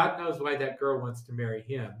 and God knows why that girl wants to marry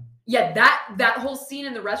him. Yeah, that whole scene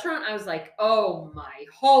in the restaurant, I was like, oh my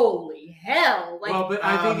holy hell! Like, Well, but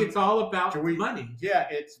I think it's all about do we- money. Yeah,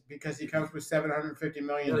 it's because he comes with $750 million.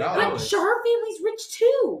 Million but dollars. Shar family's rich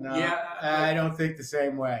too. No, Yeah, I don't think the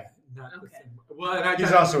same way. Not the Okay. same. Well, and I He's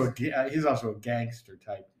thought- also a gangster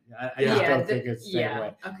type. I Yeah. just don't think it's the same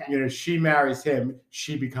way. Okay. She marries him.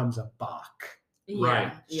 She becomes a Bach.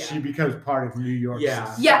 Right. Yeah. She becomes part of New York. Yeah.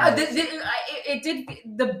 society. Yeah, it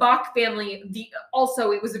did. The Bach family.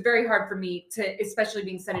 Also, it was very hard for me to, especially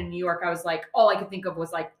being set in New York. I was like, all I could think of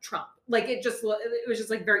was like Trump. Like it was just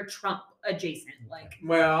like very Trump adjacent. Like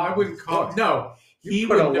Well, I wouldn't call. No, You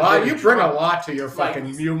bring a lot to your Like, fucking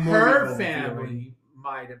movie. her family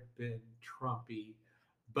might have been Trumpy,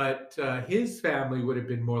 but his family would have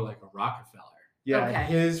been more like a Rockefeller. Yeah, Okay.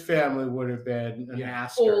 his family would have been an Yeah.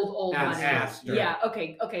 Astor. old As money. Astor. Yeah.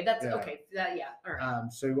 Okay. That's Yeah. okay. Yeah. All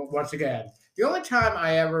right. So once again, the only time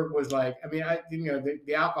I ever was like, I mean,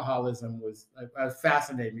 the alcoholism was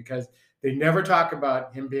fascinating because they never talk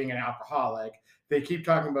about him being an alcoholic. They keep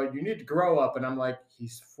talking about you need to grow up, and I'm like,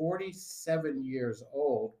 he's 47 years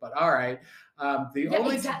old, but all right.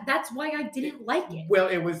 That's why I didn't like it. Well,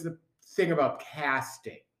 it was the thing about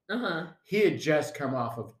casting. He had just come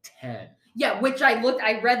off of 10. Yeah, which I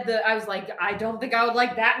was like, I don't think I would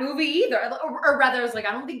like that movie either. Or rather, I was like,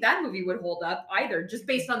 I don't think that movie would hold up either, just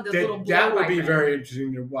based on the little blurb That would I be read. very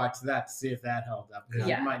interesting to watch that to see if that held up.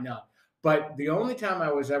 Yeah. It might not. But the only time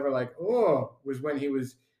I was ever like, oh, was when he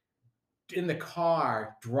was in the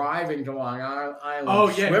car driving to Long Island. Oh,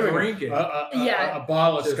 yeah, swimming, drinking. Yeah. a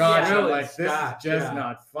bottle of Just scotch. I'm really like, this scotch, is just yeah.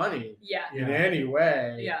 not funny Yeah. in any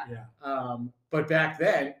way. Yeah. Yeah. But back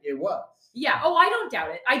then it was. Yeah. Oh, I don't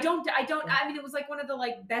doubt it. I mean, it was like one of the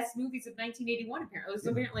like best movies of 1981. Apparently, it was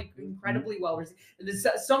apparently like incredibly well received. There's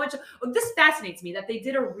so much. This fascinates me that they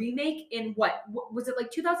did a remake in what was it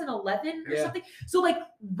like 2011 or Yeah. something? So like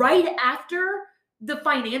right after the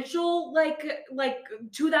financial like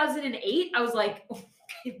 2008, I was like, okay,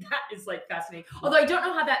 that is like fascinating. Although I don't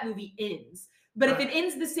know how that movie ends, but if it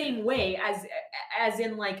ends the same way as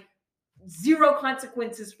in like zero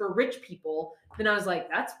consequences for rich people, then I was like,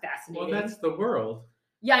 that's fascinating. Well, that's the world.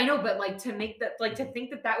 Yeah, I know, but like to make that, like to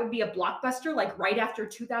think that would be a blockbuster, like right after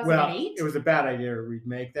 2008. Well, it was a bad idea to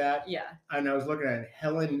remake that. Yeah. And I was looking at it.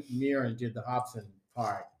 Helen Mirren did the Hobson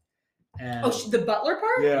part. And The butler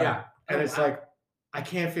part. yeah. And Oh, it's wow. like, I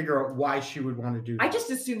can't figure out why she would want to do that. I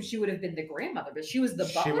just assumed she would have been the grandmother, but she was the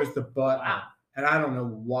butler. She was the butler. Wow. And I don't know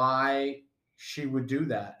why she would do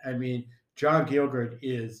that. I mean, John Gielgud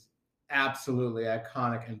is absolutely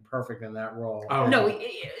iconic and perfect in that role. Oh, No, without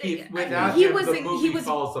he him, was. the movie He was.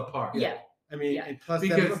 falls apart. Yeah. I mean, Yeah. and plus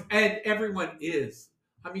Because and everyone is.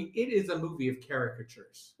 I mean, it is a movie of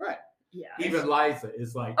caricatures. Yeah. Even Liza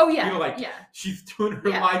is like, Oh yeah. you know, like yeah. she's doing her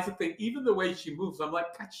Yeah. Liza thing. Even the way she moves, I'm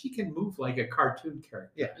like, God, she can move like a cartoon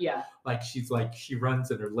character. Yeah. Like she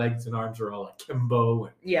runs and her legs and arms are all akimbo,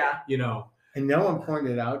 and Yeah. you know. and no one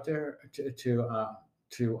pointed out to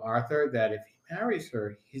Arthur that if he marries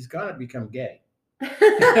her, he's gonna become gay.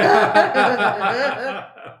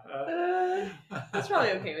 That's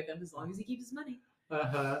probably okay with him as long as he keeps his money.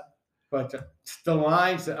 Uh-huh. But the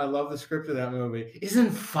lines, I love the script of that movie. Isn't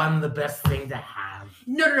fun the best thing to have?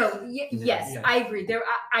 No. Yes, Yeah. I agree.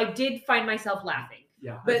 I did find myself laughing,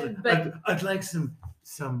 Yeah. but I'd like some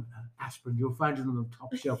aspirin. You'll find it on the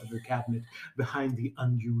top shelf of the cabinet behind the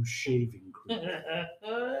unused shaving cream.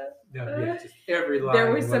 No, yeah, just every line.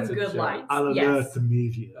 there were some was a good joke. lines. I'll alert Yes. the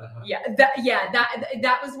media. Uh-huh.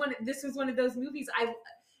 That was one. This was one of those movies.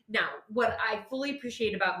 Now what I fully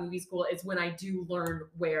appreciate about movie school is when I do learn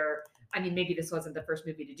where. I mean, maybe this wasn't the first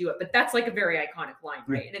movie to do it, but that's like a very iconic line,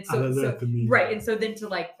 right? And it's I'll so alert the media. right, and so then to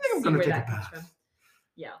like I'm see gonna where take that a comes bath. from.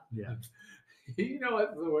 Yeah. Yeah. You know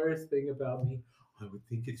what's the worst thing about me? I would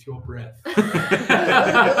think it's your breath.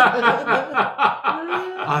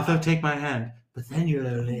 Arthur, take my hand, but then you'll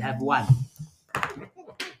only have one.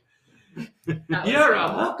 That You're was-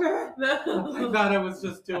 a hooker. I thought I was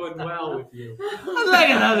just doing well with you. I'd like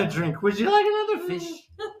another drink. Would you like another fish?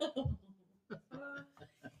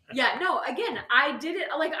 Yeah, no, again, I didn't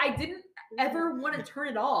ever want to turn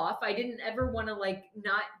it off. I didn't ever want to like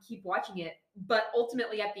not keep watching it. But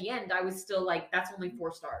ultimately at the end, I was still like, that's only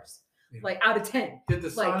 4 stars. Yeah. Like out of 10. Did the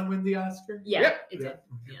Like- song win the Oscar? Yeah, Yep. it did.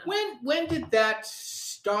 Yeah. When did that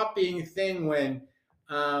stop being a thing when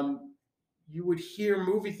you would hear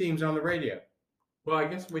movie themes on the radio? Well, I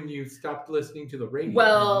guess when you stopped listening to the radio.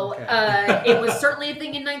 Well, Okay. it was certainly a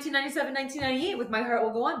thing in 1997, 1998 with My Heart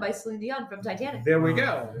Will Go On by Celine Dion from Titanic. There we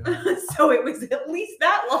go. So it was at least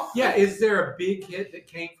that long. Yeah, is there a big hit that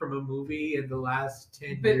came from a movie in the last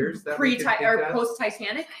 10 years? That we Pre can think or of? post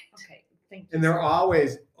Titanic? Okay, thank you. And they're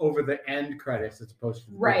always over the end credits as opposed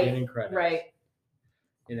to the Right, beginning credits. right.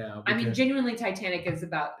 You know. I mean, because- genuinely, Titanic is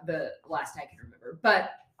about the last I can remember,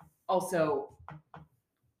 but also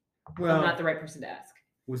well, I'm not the right person to ask.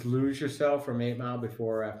 was Lose Yourself from 8 Mile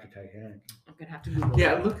before or after Titanic? I'm gonna have to Google.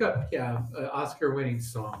 Yeah, it. look up Oscar-winning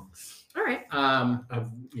songs. All right.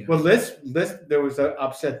 Well, there was an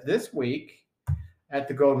upset this week at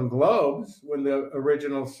the Golden Globes when the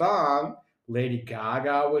original song Lady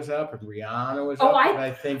Gaga was up and Rihanna was Oh, up. I and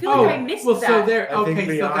I think feel like I missed well, so that. there. I think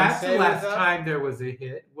Okay, so that's the Beyonce last was up. time there was a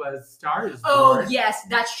hit. Was Stars Oh Born. yes,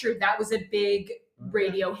 that's true. That was a big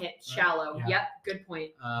radio hit. Shallow. Yeah. Yep. Good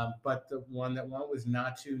point. but the one that won was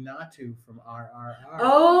Not To from RRR.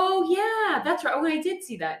 Oh yeah, that's right. Oh, I did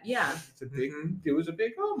see that. Yeah. It's a big. Mhm. It was a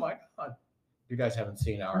big. Oh my God! You guys haven't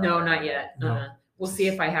seen RRR? No, not yet. No. We'll see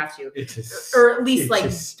if I have to, It's or at least it's like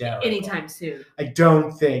hysterical. anytime soon. I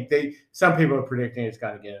don't think some people are predicting it's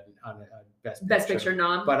got to get on a Best Picture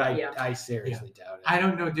nom. but yeah. I seriously doubt it. I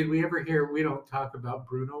don't know. Did we ever hear? We don't talk about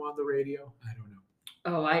Bruno on the radio. I don't know.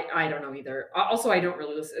 Oh, I don't know either. Also, I don't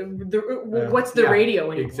really listen. What's the Yeah,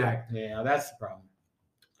 radio anymore? Exactly. Yeah, that's the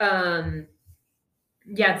problem.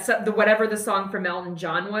 Yeah, so whatever the song from Elton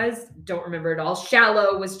John was, don't remember it all.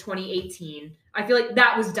 Shallow was 2018. I feel like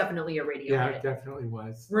that was definitely a radio Yeah, hit. it definitely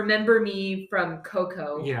was. Remember Me from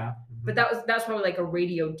Coco. Yeah. But that's probably like a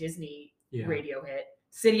radio Disney Yeah. radio hit.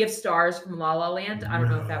 City of Stars from La La Land. I don't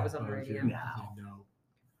know if that was on the radio. No.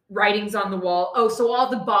 Writings on the Wall. Oh, so all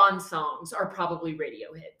the Bond songs are probably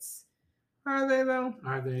radio hits. Are they though?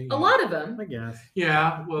 Are they? A lot of them. I guess.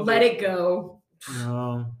 Yeah. Well, Let It Go.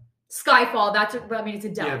 No. Skyfall. That's a. I mean, it's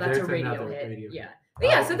Adele. Yeah, That's a there's radio another hit. radio Yeah. hit. But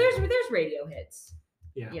yeah. So there's radio hits.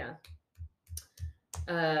 Yeah. Yeah.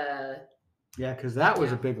 Yeah, because that was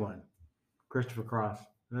Yeah. a big one. Christopher Cross.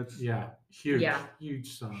 That's Yeah. Huge. Yeah.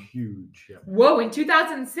 Huge song. huge. Yeah. Whoa! In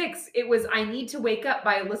 2006, it was "I Need to Wake Up"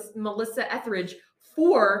 by Melissa Etheridge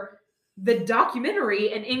for the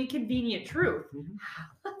documentary "An Inconvenient Truth." Mhm.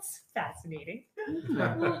 That's fascinating.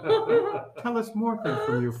 Tell us more things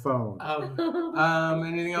from your phone.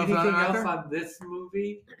 Anything else Anything on else Arthur? on this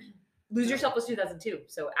movie? Lose Yourself was 2002,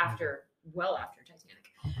 so well after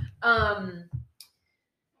Titanic.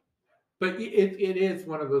 But it is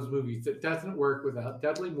one of those movies that doesn't work without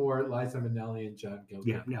Dudley Moore, Liza Minnelli, and John Gilpin.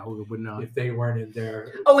 Yeah, no, it would not. If they weren't in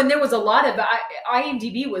there. Oh, and there was a lot of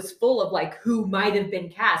IMDb was full of like who might have been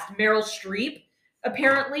cast. Meryl Streep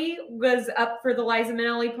apparently was up for the Liza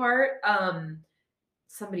Minnelli part.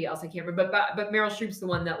 Somebody else I can't remember, but Meryl Streep's the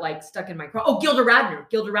one that like stuck in my craw. Oh, Gilda Radner.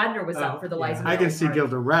 Gilda Radner was up for the Liza Minnelli I can see part.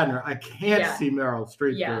 Gilda Radner. I can't Yeah. see Meryl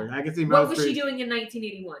Streep Yeah. doing it. I can see Meryl What was Streep. she doing in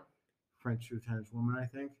 1981? French Lieutenant's Woman, I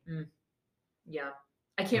think. Yeah.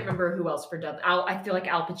 I can't remember who else for Dudley. I feel like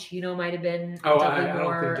Al Pacino might have been Oh, Dudley I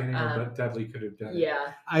Moore. don't think anyone but Dudley could have done it.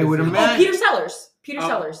 Yeah. I would Oh, Oh, imagine. Peter Sellers. Peter Oh.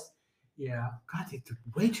 Sellers. Yeah. God, they're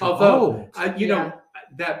way too Although, old. you Yeah.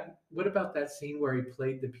 know, what about that scene where he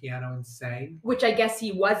played the piano and sang? Which I guess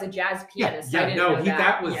he was a jazz pianist. I Yeah, didn't no, know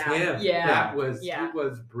that was yeah. him. Yeah. That was Yeah. he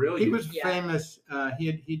was brilliant. He was Yeah. famous.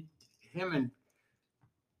 Him and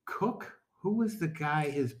Cook. Who was the guy?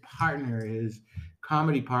 His partner, his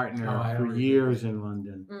comedy partner Oh, I don't for remember. years in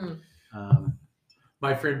London. Mm.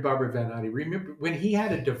 My friend Barbara Van Otti. Remember when he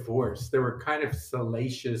had a divorce? There were kind of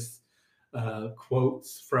salacious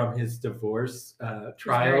quotes from his divorce married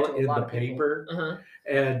trial to a in lot the of people. paper, Uh-huh.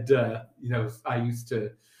 and I used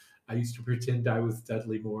to pretend I was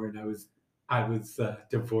Dudley Moore and I was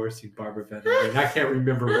divorcing Barbara Van Otti. And I can't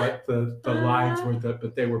remember what the lines were,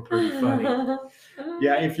 but they were pretty funny.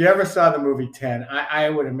 Yeah, if you ever saw the movie 10, I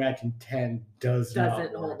would imagine 10 doesn't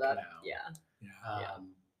Doesn't work hold up. now. Yeah.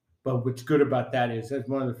 But what's good about that is that's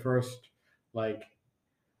one of the first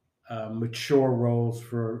mature roles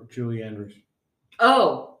for Julie Andrews.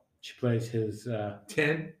 Oh. She plays his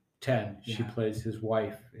 10. 10. She Yeah. plays his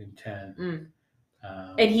wife in 10. Mm.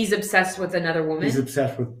 Um, And he's obsessed with another woman. he's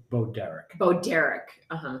obsessed with Bo Derek. Bo Derek.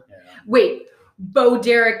 Uh-huh. Yeah. Wait, Bo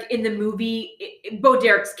Derek in the movie, Bo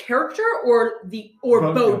Derek's character or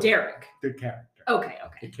Bo Bo Derek. Derek? The character. Okay.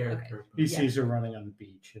 The character. He Yeah. sees her running on the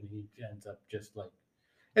beach and he ends up just like,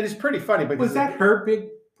 and it's pretty funny. Because Was that her big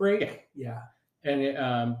break? Yeah.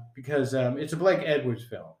 And because it's a Blake Edwards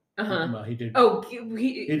film. Uh-huh. Well, he did. Oh,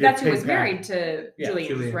 did that's who Pink was married to Yeah, Julian,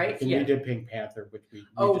 Julian. right? And Yeah. he did Pink Panther, which we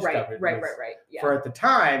Oh, discovered right. was- Yeah. For at the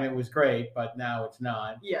time, it was great, but now it's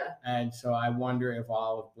not. Yeah. And so I wonder if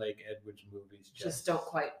all of Blake Edwards' movies Just don't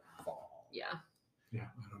quite. fall. Yeah. Yeah.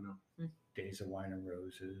 I don't know. Days of Wine and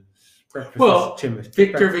Roses. Breakfast Well, with Timothy.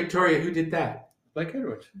 Victor Victoria, who did that? Blake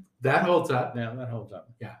Edwards. That holds up. Yeah, that holds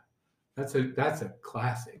up. That's a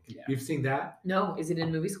classic. Yeah. You've seen that? No, is it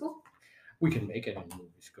in movie school? We can make it in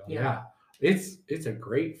movie school. Yeah. It's a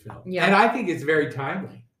great film. Yeah. And I think it's very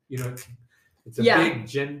timely. You know, it's a Yeah. big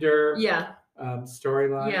gender Yeah.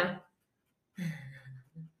 storyline. Yeah.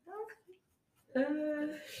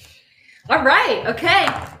 All right. Okay.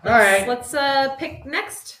 All right. Let's pick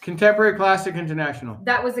next. Contemporary Classic International.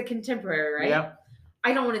 That was a contemporary, right? Yep.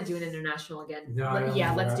 I don't want to do an international again. No, I don't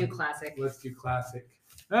Yeah, either. let's do classic. Let's do classic.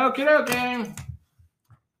 Okay.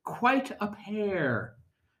 Quite a pair.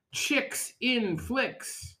 Chicks in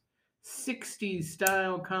Flicks. 60s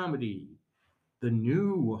style comedy. The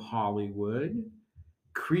New Hollywood.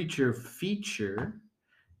 Creature Feature.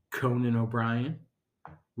 Conan O'Brien.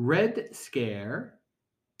 Red Scare.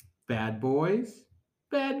 Bad Boys.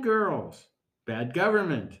 Bad Girls. Bad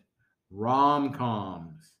Government.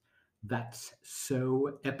 Rom-coms. That's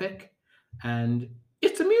So Epic. And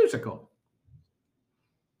it's a musical.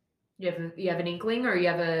 You have an inkling, or you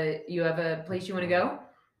have a place you want to go?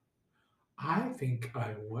 I think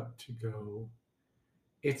I want to go.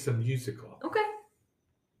 It's a musical. Okay.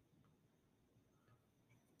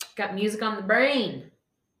 Got music on the brain.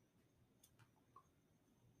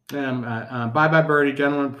 Bye Bye Birdie,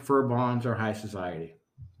 Gentlemen Prefer Blondes, or High Society.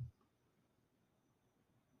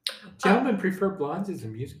 Gentlemen Prefer Blondes is a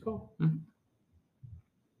musical?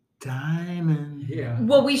 Diamond. Yeah.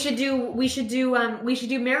 Well, we should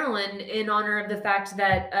do Marilyn in honor of the fact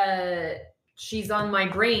that she's on my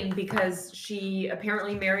brain because she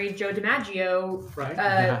apparently married Joe DiMaggio Right.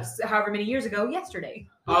 however many years ago yesterday.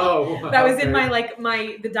 Oh, That was in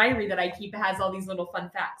okay. the diary that I keep has all these little fun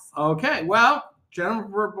facts. Okay, well, Gentlemen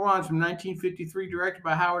Prefer Blondes from 1953, directed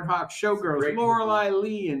by Howard Hawks. Showgirls Great Lorelei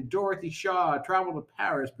Lee and Dorothy Shaw travel to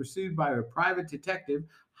Paris, pursued by a private detective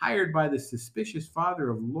hired by the suspicious father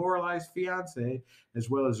of Lorelei's fiancée, as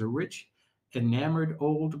well as a rich, enamored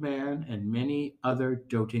old man and many other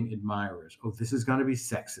doting admirers. Oh, this is going to be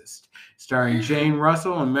sexist. Starring Jane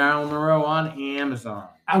Russell and Marilyn Monroe on Amazon.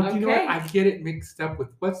 Oh, do you know what? Okay. I get it mixed up with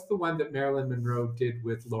what's the one that Marilyn Monroe did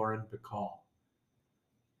with Lauren Bacall,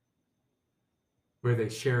 where they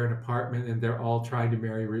share an apartment and they're all trying to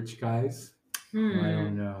marry rich guys. I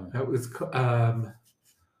don't know. That was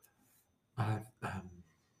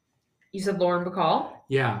You said Lauren Bacall?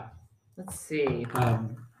 yeah. Let's see.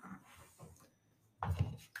 Um,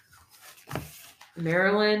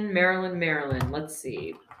 Marilyn. Let's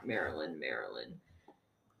see. Marilyn.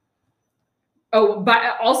 Oh, but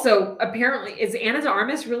also apparently, is Anna de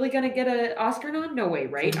Armas really going to get an Oscar nom? No way,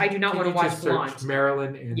 right? I do not can want to you watch just search Blonde.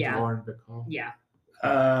 Marilyn and Yeah. Lauren Bacall. Yeah.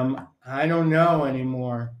 I don't know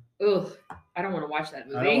anymore. Ugh. I don't want to watch that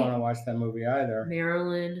movie. I don't want to watch that movie either.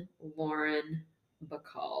 Marilyn Lauren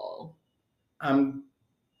Bacall. I'm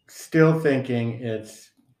still thinking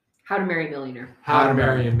it's How to Marry a Millionaire. How to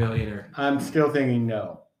Marry a Millionaire. I'm still thinking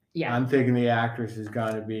no. Yeah. I'm thinking the actress is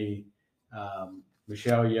going to be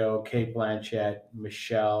Michelle Yeoh, Kate Blanchett,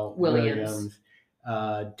 Michelle Williams.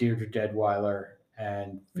 Deirdre Deadweiler,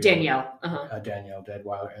 and Danielle. Danielle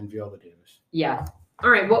Deadweiler and Viola Davis. Yeah. All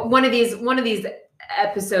right. Well, one of these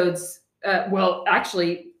episodes. Well,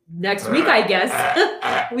 actually, next week, I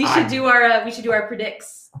guess we should do our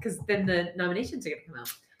predicts, because then the nominations are gonna come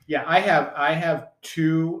out. Yeah, I have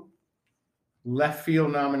 2 left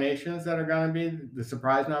field nominations that are going to be the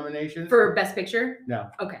surprise nominations For Best Picture. No.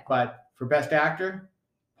 Okay. But for Best Actor,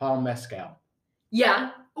 Paul Mescal.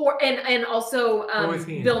 Yeah. Or and also Who is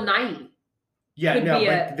he in? Bill Nighy. Yeah, Could no, be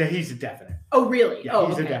but he's a definite. Oh, really? Yeah, oh,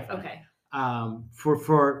 he's a okay. definite. Okay.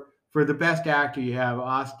 For the Best Actor, you have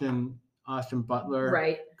Austin Butler,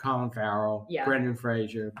 Right. Colin Farrell, Yeah. Brendan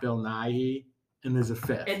Fraser, Bill Nighy, and there's a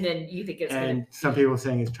 5th. And then you think it's and some people are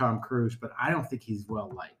saying it's Tom Cruise, but I don't think he's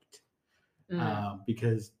well liked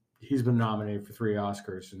because he's been nominated for 3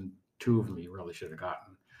 Oscars and 2 of them he really should have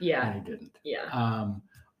gotten. Yeah. And he didn't. Yeah.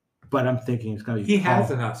 But I'm thinking it's going to be. He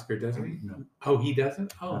has an Oscar, doesn't he? No. Oh, he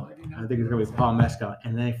doesn't? Oh, No. I didn't know. I think it's going to be Paul Mescal.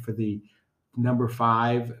 And then for the number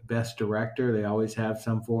 5 Best Director, they always have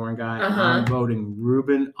some foreign guy. Uh-huh. I'm voting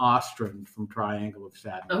Ruben Östlund from Triangle of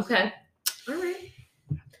Sadness. Okay. All right.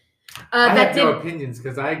 I that have did. no opinions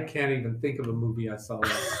because I can't even think of a movie I saw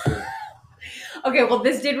last year. Okay, well,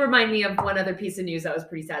 this did remind me of one other piece of news that was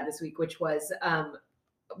pretty sad this week, which was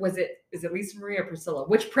is it Lisa Marie or Priscilla?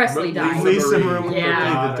 Which Presley died? Lisa Marie, Marie,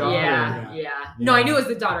 Yeah, the daughter. yeah. No, I knew it was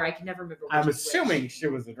the daughter. I can never remember. Which I'm is assuming which. she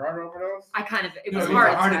was a drug overdose. I kind of. It No, was it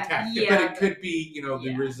heart attack. Yeah, But it could be, the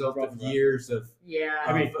Yeah. result of Right. years of Yeah.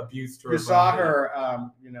 I mean, abuse to her You saw body.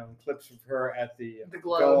 her, clips of her at the The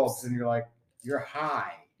Globes. and you're like, you're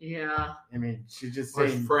high. Yeah. I mean, she just Or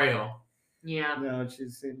seemed frail. Yeah. she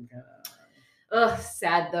seemed kind of. Ugh,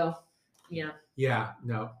 sad though. Yeah. Yeah,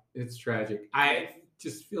 no, it's tragic. I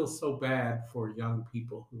just feel so bad for young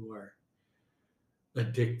people who are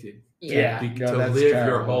addicted. Yeah. To no, that's live your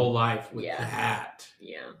terrible. whole life with Yeah. that.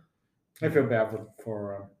 Yeah. I feel bad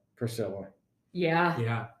for Priscilla. Yeah.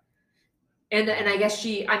 Yeah. And I guess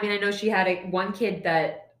I know she had one kid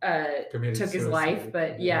that Committed took his suicide. life,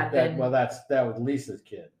 but yeah, that then was Lisa's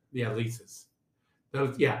kid. Yeah, Lisa's.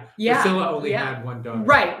 Those, yeah. Yeah, Priscilla only yeah. had one daughter.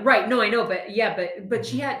 right. No, I know, but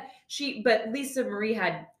but Lisa Marie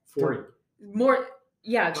had 3. more.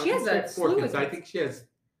 Yeah, I she think has a had 4 slew kids. of I kids. think she has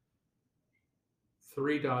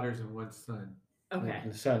 3 daughters and 1 son. Okay.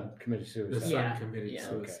 The son committed The suicide. son Yeah, committed yeah.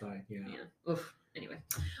 suicide. Yeah. Yeah. Oof. Anyway.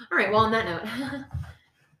 All right. Well, on that note,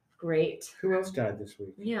 great. Who else died this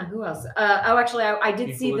week? Yeah. Who else? Actually, I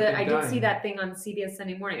did see People have I been did see dying. that thing on CBS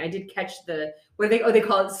Sunday Morning. I did catch they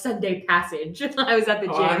call it Sunday Passage. I was at the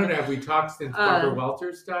gym. Oh, I don't know. Have we talked since Barbara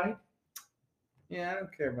Walters died? Yeah, I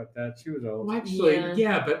don't care about that. She was old. Well, actually, Yeah.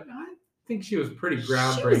 yeah, but I think she was pretty She was,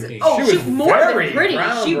 groundbreaking. she She was was more than very pretty.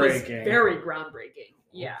 She was groundbreaking. very groundbreaking.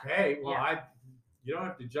 Yeah. Okay. Well, Yeah. you don't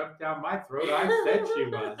have to jump down my throat. I said she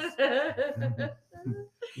was.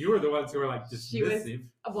 You were the ones who were like She was- dismissive.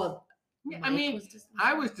 Well, Yeah, I Mike mean, was dismissive.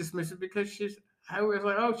 I was dismissive because I was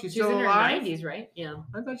like, oh, she's She was still in her alive. 90s, right? Yeah.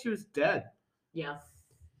 I thought she was dead. Yeah.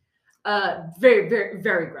 Very, very,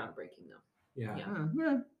 very groundbreaking though. Yeah. Yeah.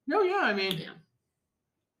 Yeah. No, yeah. I mean, Yeah.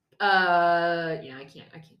 Yeah, I can't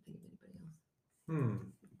think of anybody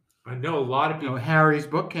else. I know a lot of You know, people. Harry's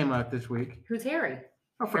book came out this week. Who's Harry?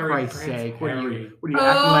 Oh, for Harry, Christ's Prince sake! What are Harry. you acting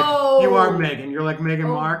like? You are Oh. Meghan. You're like Meghan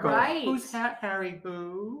Oh, Markle. right. Who's Harry?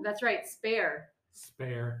 Who? That's right, Spare.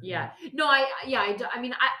 Spare. Yeah. No, I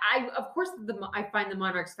mean, I of course I find the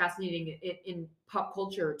monarchs fascinating in pop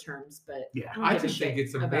culture terms, but Yeah. don't I give a just think shit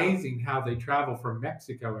it's about- amazing how they travel from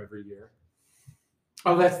Mexico every year.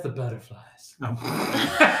 Oh, that's the butterflies. No.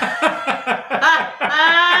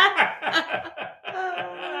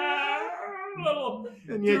 Little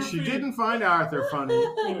And yet she goofy. didn't find Arthur funny.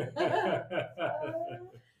 That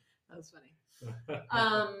was funny.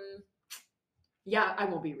 Yeah, I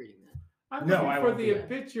won't be reading that. I'm No, looking I for won't the do that.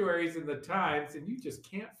 obituaries in the Times, and you just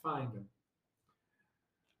can't find them.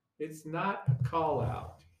 It's not a call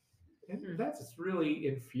out. And that's really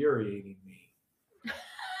infuriating me.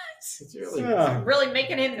 It's really. Yeah. Really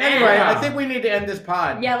making him mad. Anyway, Yeah. I think we need to end this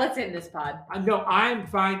pod. Yeah, let's end this pod. I know I'm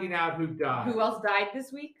finding out who died. Who else died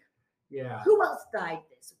this week? Yeah. Who else died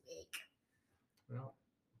this week? Well,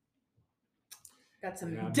 Got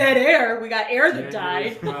some Yeah. dead air. We got air that January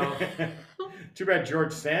died. 12th. Too bad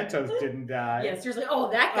George Santos didn't die. Yeah, seriously.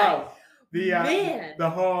 Oh, that guy. Oh, Man. the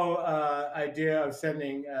whole idea of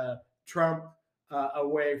sending Trump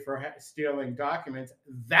away for stealing documents,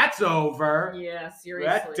 that's over. Yeah, seriously.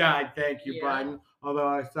 That died. Thank you, Yeah. Biden. Although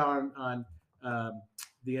I saw on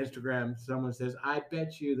the Instagram, someone says, I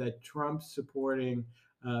bet you that Trump supporting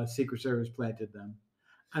Secret Service planted them.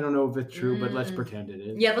 I don't know if it's true, but let's pretend it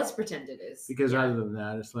is. Yeah, let's pretend it is. Because yeah. other than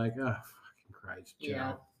that, it's like, oh, fucking Christ, Joe.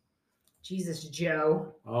 Yeah. Jesus,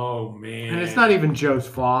 Joe. Oh man. And it's not even Joe's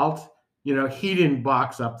fault. You know, he didn't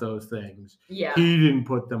box up those things. Yeah. He didn't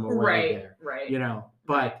put them away Right. there. Right. You know,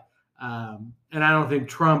 but and I don't think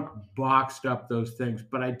Trump boxed up those things,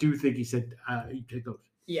 but I do think he said, you take those.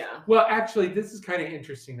 Yeah. Well, actually, this is kind of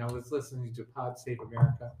interesting. I was listening to Pod Save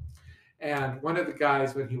America, and one of the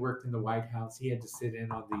guys, when he worked in the White House, he had to sit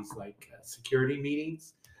in on these security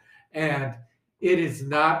meetings, and it is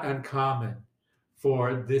not uncommon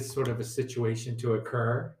for this sort of a situation to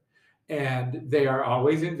occur, and they are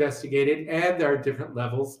always investigated, and there are different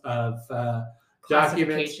levels of documents.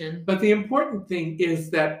 Classification. But the important thing is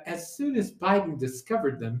that as soon as Biden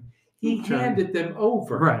discovered them, he Sure. handed them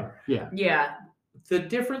over. Right. Yeah. Yeah. The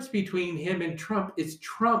difference between him and Trump is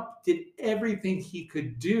Trump did everything he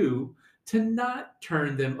could do to not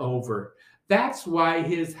turn them over. That's why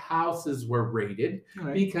his houses were raided,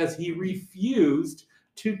 Right. because he refused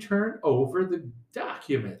to turn over the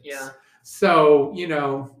documents. Yeah. So,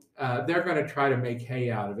 they're going to try to make hay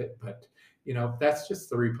out of it, but, that's just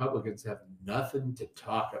the Republicans have nothing to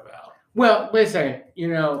talk about. Well, wait a second. You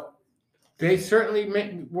know, they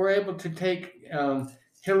certainly were able to take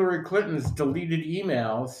Hillary Clinton's deleted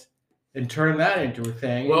emails and turn that into a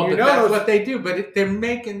thing. Well, and but that's what they do, but they're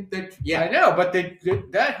making the, I know, but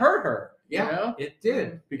that hurt her. yeah, You know? it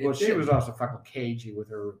did. Because It she did. was also fucking cagey with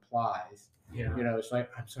her replies. Yeah. You know, it's like,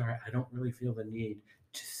 I'm sorry, I don't really feel the need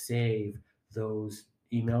to save those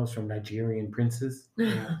emails from Nigerian princes.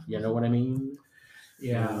 Yeah. You know what I mean?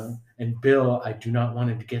 Yeah. You know? And Bill, I do not want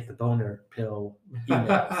him to get the boner pill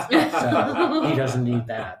emails. So he doesn't need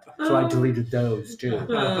that. So I deleted those too.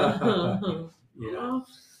 Yeah.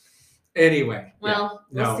 Anyway, Well,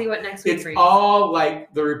 yeah, we'll no. see what next week It's brings. all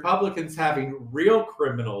like the Republicans having real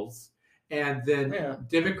criminals, and then Yeah.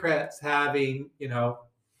 Democrats having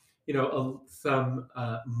some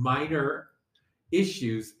minor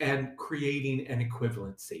issues and creating an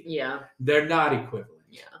equivalency. Yeah. They're not equivalent.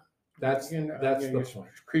 Yeah. That's the you're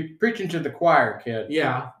point. preaching to the choir, kid.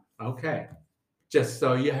 Yeah. Okay. Just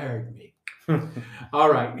so you heard me.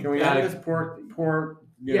 All right. Can we end this poor?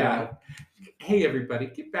 You Yeah. know, Hey, everybody,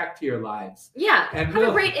 get back to your lives. Yeah. And Have a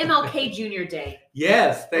we'll- great MLK Junior Day.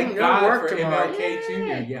 Yes, thank no God work for tomorrow. MLK Jr.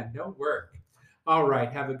 Yay. Yeah, no work. All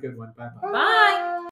right, have a good one. Bye bye. Bye.